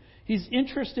posturing. He's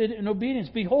interested in obedience.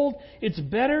 Behold, it's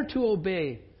better to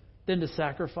obey than to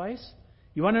sacrifice.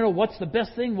 You want to know what's the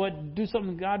best thing? Do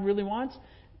something God really wants?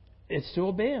 It's to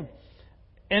obey Him.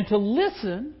 And to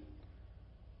listen.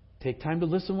 Take time to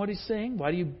listen to what He's saying.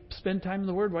 Why do you spend time in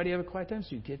the Word? Why do you have a quiet time? So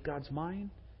you get God's mind.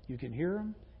 You can hear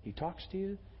Him. He talks to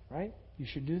you. Right? You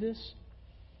should do this.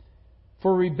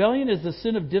 For rebellion is the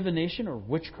sin of divination or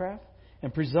witchcraft.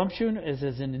 And presumption is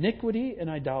as iniquity and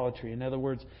idolatry. In other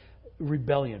words,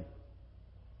 rebellion.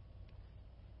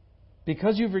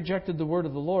 Because you've rejected the word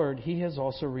of the Lord, He has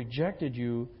also rejected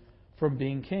you from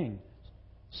being king.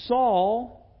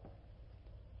 Saul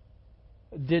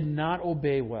did not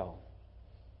obey well.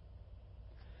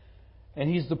 And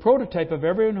he's the prototype of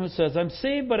everyone who says, I'm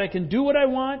saved, but I can do what I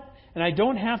want, and I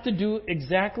don't have to do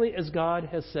exactly as God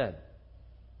has said.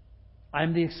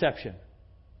 I'm the exception.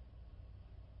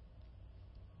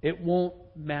 It won't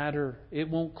matter. It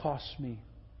won't cost me.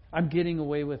 I'm getting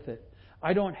away with it.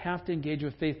 I don't have to engage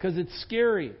with faith because it's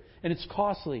scary and it's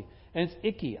costly and it's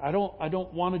icky. I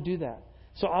don't want to do that.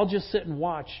 So I'll just sit and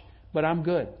watch, but I'm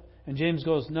good. And James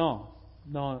goes, no,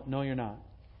 you're not.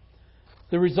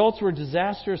 The results were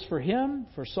disastrous for him,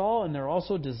 for Saul, and they're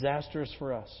also disastrous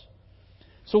for us.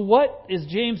 So what is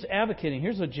James advocating?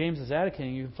 Here's what James is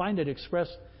advocating. You can find it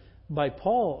expressed by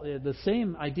Paul, the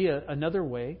same idea, another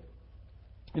way,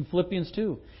 in Philippians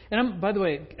 2. And by the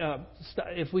way,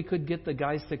 if we could get the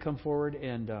guys to come forward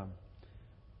and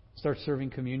start serving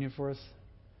communion for us.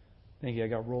 Thank you. I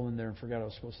got rolling there and forgot I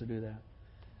was supposed to do that.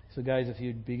 So guys, if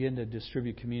you'd begin to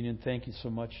distribute communion, thank you so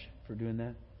much for doing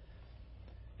that.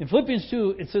 In Philippians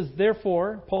 2, it says,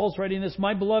 therefore, Paul's writing this,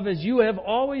 my beloved, as you have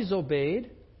always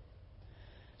obeyed,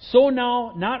 so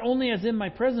now, not only as in my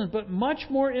presence, but much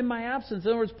more in my absence. In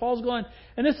other words, Paul's going,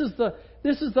 and this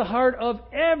is the heart of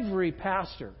every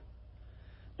pastor,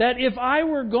 that if I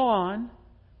were gone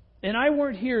and I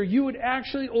weren't here, you would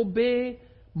actually obey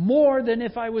more than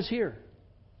if I was here.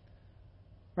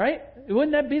 Right?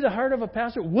 Wouldn't that be the heart of a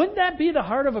pastor? Wouldn't that be the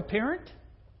heart of a parent?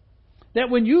 That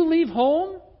when you leave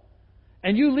home,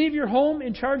 and you leave your home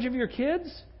in charge of your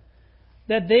kids,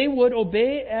 that they would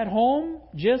obey at home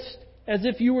just as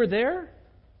if you were there?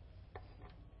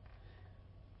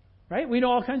 Right? We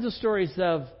know all kinds of stories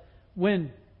of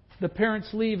when the parents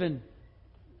leave and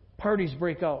parties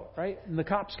break out, right? And the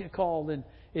cops get called and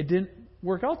it didn't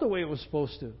work out the way it was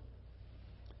supposed to.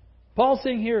 Paul's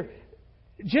saying here,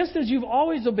 just as you've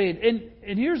always obeyed,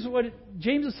 and here's what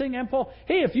James is saying and Paul,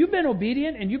 hey, if you've been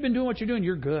obedient and you've been doing what you're doing,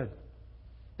 you're good.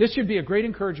 This should be a great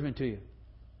encouragement to you.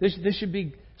 This should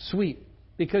be sweet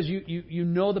because you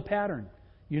know the pattern.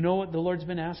 You know what the Lord's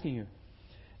been asking you.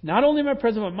 Not only my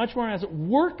present, but much more as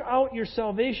work out your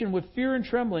salvation with fear and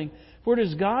trembling, for it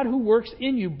is God who works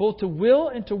in you both to will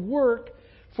and to work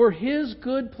for His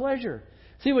good pleasure.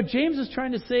 See, what James is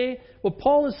trying to say, what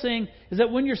Paul is saying, is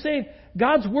that when you're saved,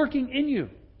 God's working in you.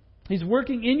 He's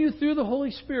working in you through the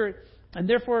Holy Spirit. And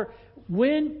therefore,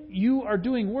 when you are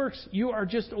doing works, you are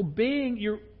just obeying,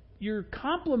 you're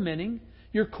complementing,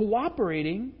 you're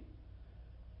cooperating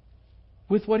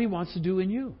with what He wants to do in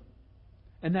you.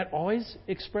 And that always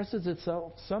expresses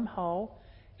itself somehow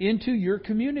into your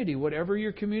community. Whatever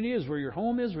your community is, where your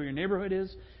home is, where your neighborhood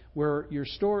is, where your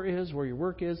store is, where your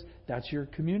work is, that's your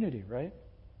community, right?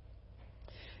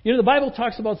 You know, the Bible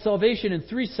talks about salvation in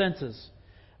three senses.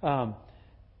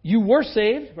 You were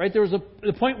saved, right? There was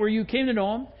a point where you came to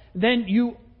know Him. Then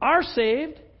you are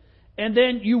saved, and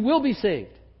then you will be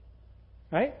saved.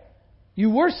 Right? You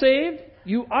were saved,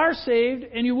 you are saved,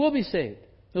 and you will be saved.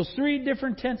 Those three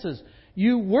different tenses.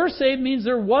 You were saved means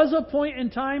there was a point in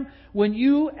time when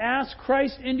you asked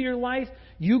Christ into your life,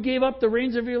 you gave up the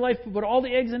reins of your life, put all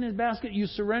the eggs in His basket, you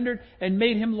surrendered and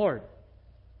made Him Lord.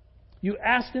 You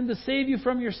asked Him to save you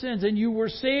from your sins, and you were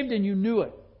saved and you knew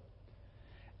it.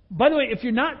 By the way, if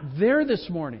you're not there this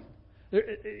morning,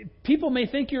 people may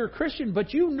think you're a Christian,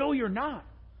 but you know you're not.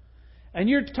 And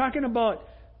you're talking about,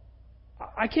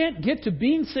 I can't get to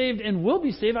being saved and will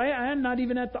be saved. I am not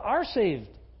even at the are saved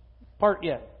part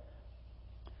yet.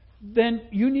 Then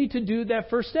you need to do that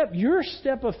first step. Your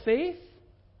step of faith,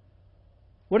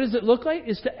 what does it look like?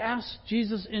 Is to ask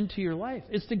Jesus into your life.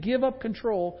 It's to give up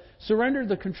control, surrender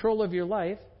the control of your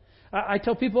life. I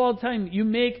tell people all the time, you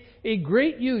make a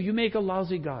great you make a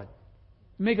lousy God.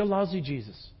 You make a lousy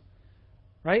Jesus.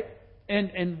 Right?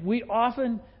 And we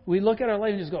often, we look at our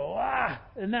life and just go,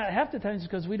 and that half the time is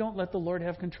because we don't let the Lord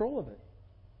have control of it.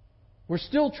 We're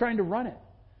still trying to run it.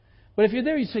 But if you're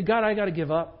there, you say, God, I got to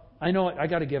give up. I know it. I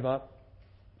got to give up.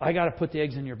 I got to put the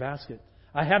eggs in your basket.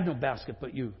 I have no basket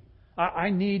but you. I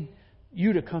need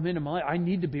you to come into my life. I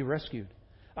need to be rescued.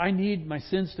 I need my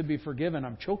sins to be forgiven.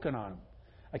 I'm choking on them.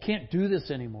 I can't do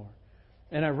this anymore.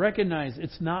 And I recognize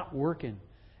it's not working.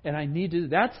 And I need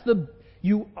to.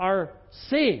 You are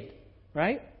saved,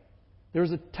 right? There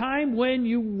was a time when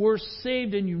you were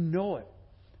saved and you know it.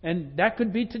 And that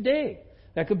could be today.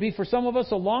 That could be for some of us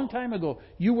a long time ago.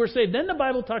 You were saved. Then the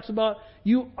Bible talks about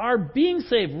you are being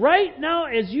saved. Right now,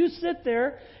 as you sit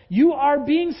there, you are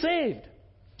being saved.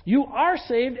 You are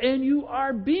saved and you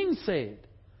are being saved.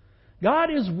 God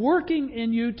is working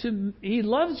in you He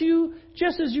loves you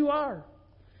just as you are.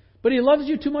 But He loves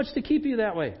you too much to keep you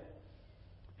that way.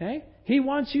 Okay? He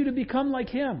wants you to become like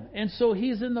Him. And so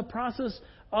He's in the process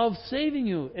of saving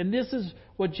you. And this is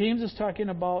what James is talking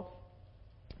about.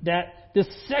 That the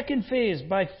second phase,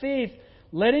 by faith,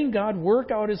 letting God work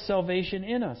out His salvation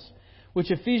in us. Which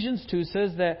Ephesians 2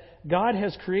 says that God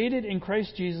has created in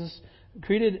Christ Jesus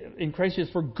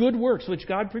for good works, which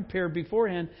God prepared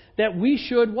beforehand, that we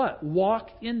should what? Walk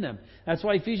in them. That's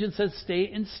why Ephesians says stay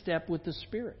in step with the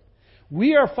Spirit.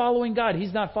 We are following God.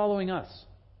 He's not following us.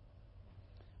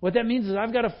 What that means is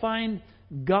I've got to find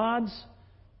God's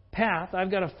path. I've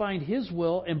got to find His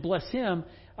will and bless Him.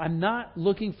 I'm not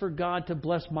looking for God to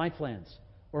bless my plans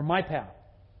or my path.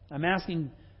 I'm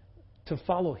asking to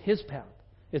follow His path.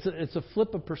 It's a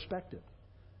flip of perspective.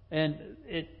 And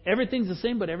everything's the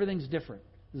same, but everything's different,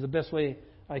 is the best way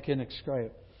I can describe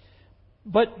it.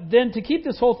 But then to keep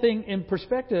this whole thing in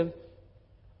perspective,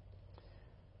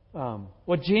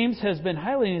 what James has been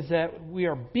highlighting is that we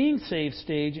are being saved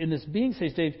stage. In this being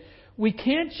saved stage, we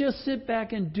can't just sit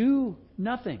back and do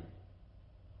nothing.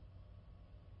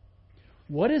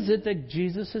 What is it that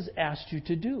Jesus has asked you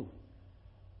to do?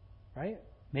 Right?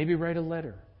 Maybe write a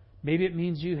letter. Maybe it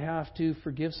means you have to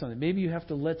forgive something. Maybe you have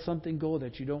to let something go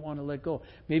that you don't want to let go.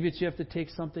 Maybe it's you have to take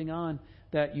something on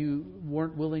that you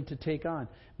weren't willing to take on.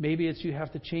 Maybe it's you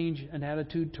have to change an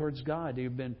attitude towards God.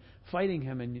 You've been fighting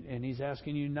Him and He's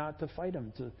asking you not to fight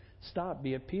Him, to stop,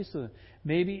 be at peace with Him.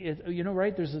 Maybe,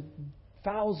 right, there's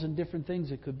 1,000 different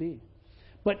things it could be.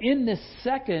 But in this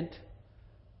second,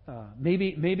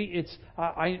 maybe it's,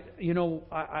 I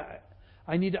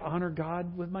need to honor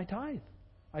God with my tithe.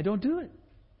 I don't do it.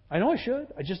 I know I should.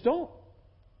 I just don't.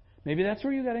 Maybe that's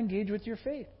where you got to engage with your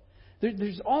faith.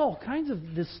 There's all kinds of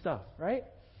this stuff, right?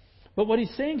 But what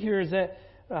he's saying here is that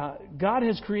God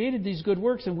has created these good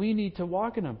works and we need to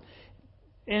walk in them.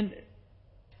 And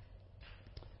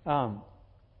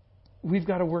we've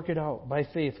got to work it out by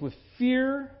faith with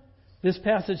fear. This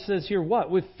passage says here what?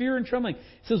 With fear and trembling. It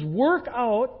says work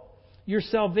out your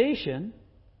salvation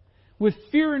with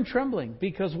fear and trembling.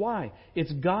 Because why?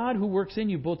 It's God who works in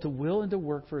you both to will and to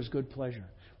work for His good pleasure.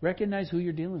 Recognize who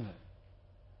you're dealing with.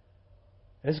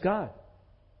 It's God.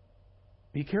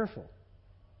 Be careful.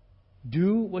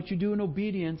 Do what you do in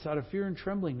obedience out of fear and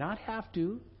trembling. Not have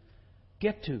to.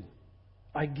 Get to.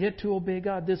 I get to obey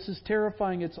God. This is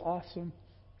terrifying. It's awesome.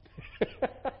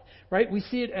 Right? We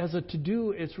see it as a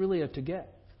to-do. It's really a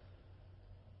to-get.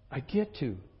 I get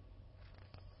to.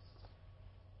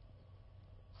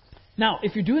 Now,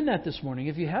 if you're doing that this morning,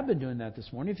 if you have been doing that this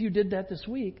morning, if you did that this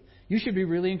week, you should be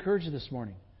really encouraged this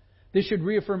morning. This should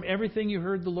reaffirm everything you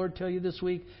heard the Lord tell you this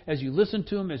week as you listened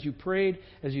to Him, as you prayed,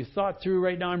 as you thought through.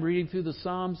 Right now I'm reading through the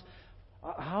Psalms.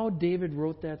 How David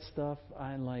wrote that stuff,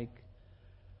 and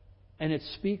it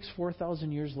speaks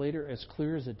 4,000 years later as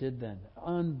clear as it did then.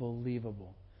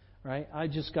 Unbelievable. Right? I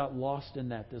just got lost in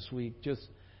that this week. Just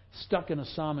stuck in a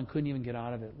psalm and couldn't even get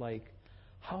out of it.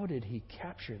 How did he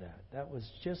capture that? That was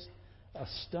just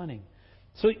stunning.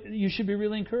 So you should be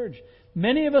really encouraged.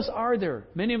 Many of us are there.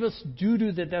 Many of us do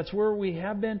that. That's where we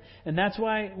have been. And that's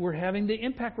why we're having the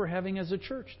impact we're having as a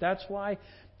church. That's why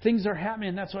things are happening.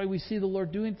 And that's why we see the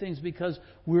Lord doing things, because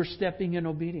we're stepping in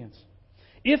obedience.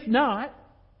 If not,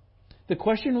 the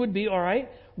question would be, all right,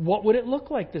 what would it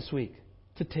look like this week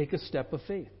to take a step of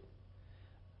faith?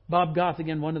 Bob Goff,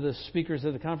 again, one of the speakers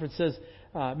at the conference, says,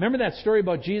 remember that story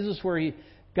about Jesus where he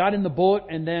got in the boat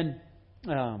and then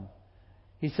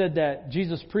he said that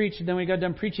Jesus preached, and then when he got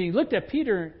done preaching, he looked at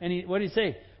Peter and what did he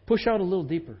say? Push out a little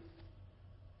deeper.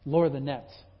 Lower the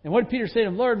nets. And what did Peter say to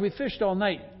him? Lord, we fished all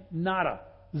night. Nada.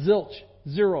 Zilch.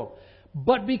 Zero.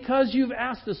 But because you've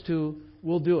asked us to,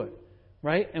 we'll do it.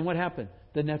 Right? And what happened?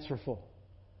 The nets were full.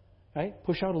 Right?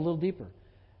 Push out a little deeper.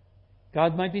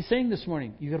 God might be saying this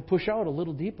morning, you got to push out a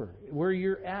little deeper. Where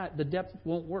you're at, the depth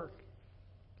won't work.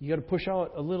 You got to push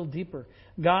out a little deeper.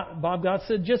 Bob Goff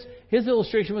said just his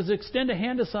illustration was extend a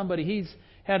hand to somebody. He's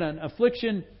had an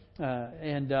affliction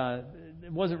and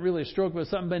it wasn't really a stroke, but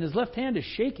something. But his left hand is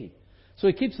shaky, so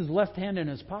he keeps his left hand in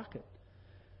his pocket.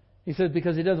 He said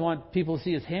because he doesn't want people to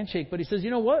see his handshake. But he says,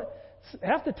 you know what?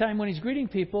 Half the time when he's greeting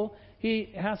people,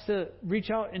 he has to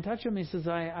reach out and touch them. He says,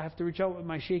 I have to reach out with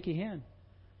my shaky hand.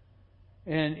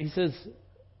 And he says,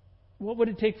 what would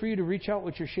it take for you to reach out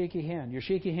with your shaky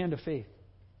hand of faith?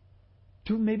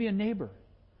 To maybe a neighbor,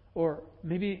 or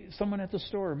maybe someone at the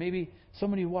store, or maybe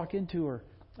somebody you walk into, or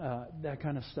that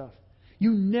kind of stuff.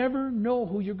 You never know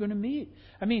who you're going to meet.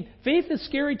 I mean, faith is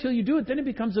scary till you do it, then it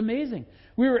becomes amazing.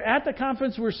 We were at the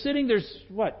conference, we're sitting, there's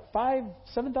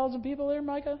 7,000 people there,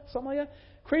 Micah? Something like that?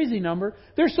 Crazy number.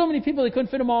 There's so many people they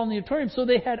couldn't fit them all in the auditorium, so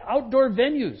they had outdoor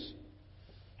venues.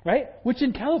 Right? Which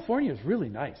in California is really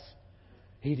nice.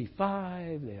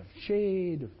 85, they have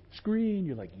shade, screen.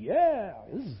 You're like, yeah,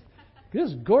 this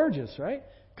is gorgeous, right?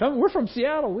 We're from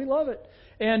Seattle. We love it.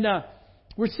 And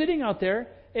we're sitting out there.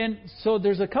 And so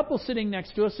there's a couple sitting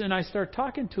next to us. And I start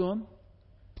talking to them.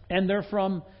 And they're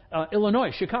from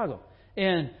Illinois, Chicago.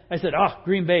 And I said,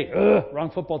 Green Bay. Wrong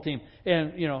football team.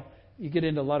 And, you get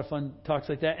into a lot of fun talks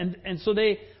like that. And so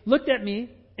they looked at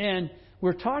me and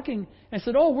we're talking. And I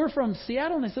said, we're from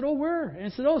Seattle. And I said, where? And I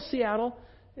said, Seattle.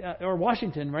 Or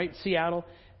Washington, right? Seattle.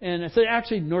 And I said,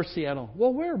 actually, North Seattle.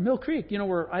 Well, where? Mill Creek.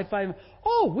 Where I-5.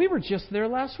 We were just there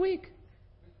last week.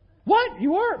 What?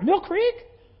 You were? Mill Creek?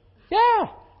 Yeah.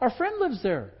 Our friend lives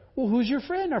there. Well, who's your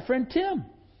friend? Our friend Tim.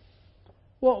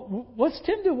 Well, what's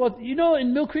Tim do? Well, you know,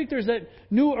 in Mill Creek, there's that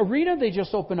new arena they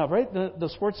just opened up, right? The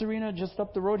sports arena just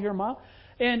up the road here a mile.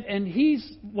 And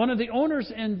he's one of the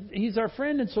owners, and he's our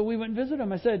friend, and so we went and visited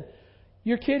him. I said,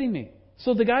 "You're kidding me."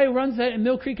 So the guy who runs that in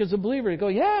Mill Creek is a believer. He go,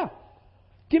 "Yeah,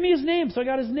 give me his name." So I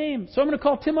got his name. So I'm going to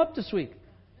call Tim up this week.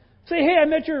 Say, "Hey, I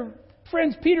met your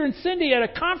friends Peter and Cindy at a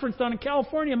conference down in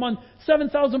California among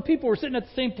 7,000 people. We're sitting at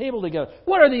the same table together.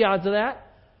 What are the odds of that?"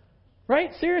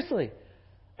 Right? Seriously.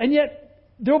 And yet,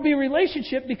 there will be a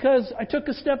relationship because I took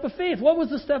a step of faith. What was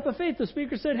the step of faith? The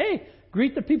speaker said, "Hey,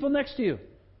 greet the people next to you."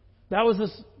 That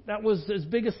was as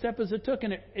big a step as it took,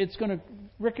 and it's going to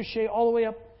ricochet all the way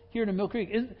up here to Mill Creek.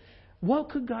 What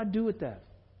could God do with that?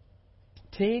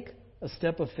 Take a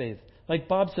step of faith. Like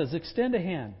Bob says, extend a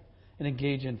hand and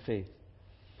engage in faith.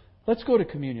 Let's go to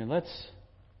communion. Let's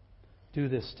do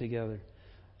this together.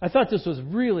 I thought this was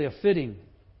really a fitting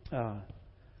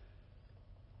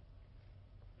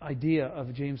idea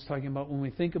of James talking about when we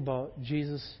think about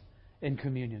Jesus and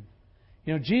communion.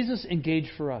 You know, Jesus engaged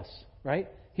for us, right?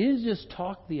 He didn't just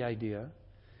talk the idea.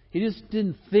 He just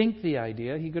didn't think the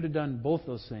idea. He could have done both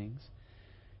those things.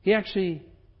 He actually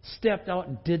stepped out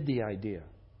and did the idea.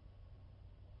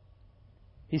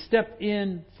 He stepped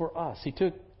in for us. He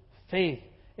took faith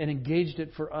and engaged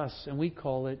it for us, and we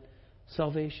call it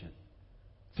salvation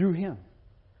through Him.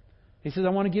 He says, "I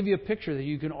want to give you a picture that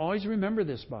you can always remember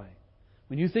this by.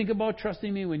 When you think about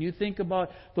trusting me, when you think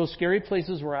about those scary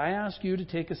places where I ask you to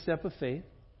take a step of faith,"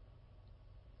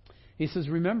 He says,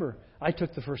 "Remember, I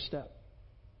took the first step.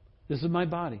 This is my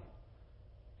body.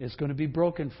 It's going to be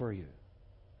broken for you.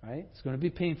 Right? It's going to be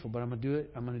painful, but I'm going to do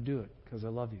it. I'm going to do it because I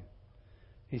love you."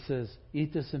 He says,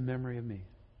 "Eat this in memory of me."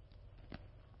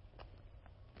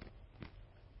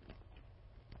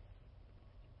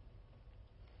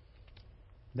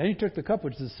 Then He took the cup,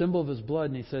 which is a symbol of His blood,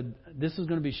 and He said, "This is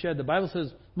going to be shed." The Bible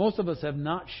says most of us have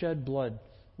not shed blood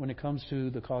when it comes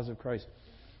to the cause of Christ.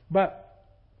 But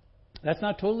that's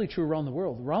not totally true around the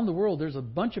world. Around the world, there's a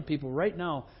bunch of people right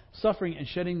now suffering and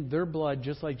shedding their blood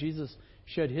just like Jesus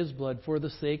shed His blood for the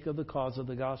sake of the cause of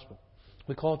the gospel.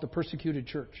 We call it the persecuted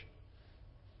church.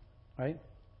 Right?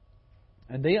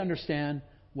 And they understand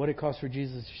what it costs for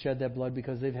Jesus to shed that blood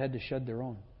because they've had to shed their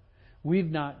own. We've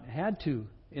not had to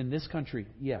in this country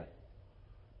yet,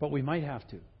 but we might have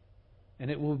to. And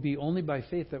it will be only by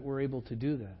faith that we're able to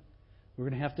do that. We're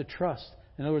going to have to trust.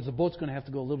 In other words, the boat's going to have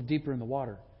to go a little deeper in the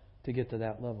water to get to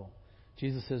that level.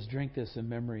 Jesus says, "Drink this in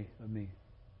memory of me."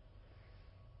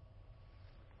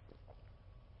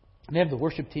 And they have the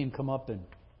worship team come up and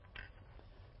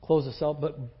close us out.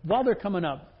 But while they're coming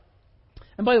up,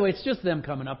 and by the way, it's just them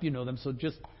coming up. You know them, so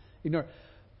just ignore.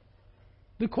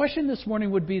 The question this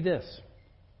morning would be this: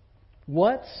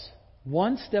 what's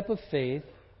one step of faith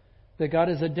that God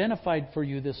has identified for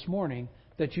you this morning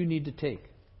that you need to take?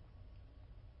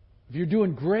 If you're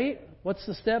doing great, what's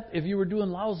the step? If you were doing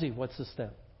lousy, what's the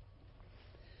step?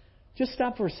 Just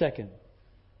stop for a second.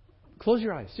 Close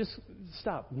your eyes. Just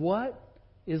stop. What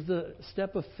is the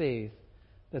step of faith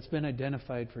that's been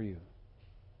identified for you?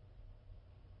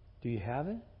 Do you have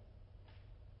it?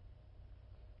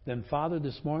 Then, Father,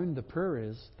 this morning the prayer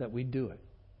is that we do it.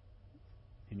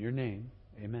 In your name,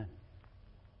 amen.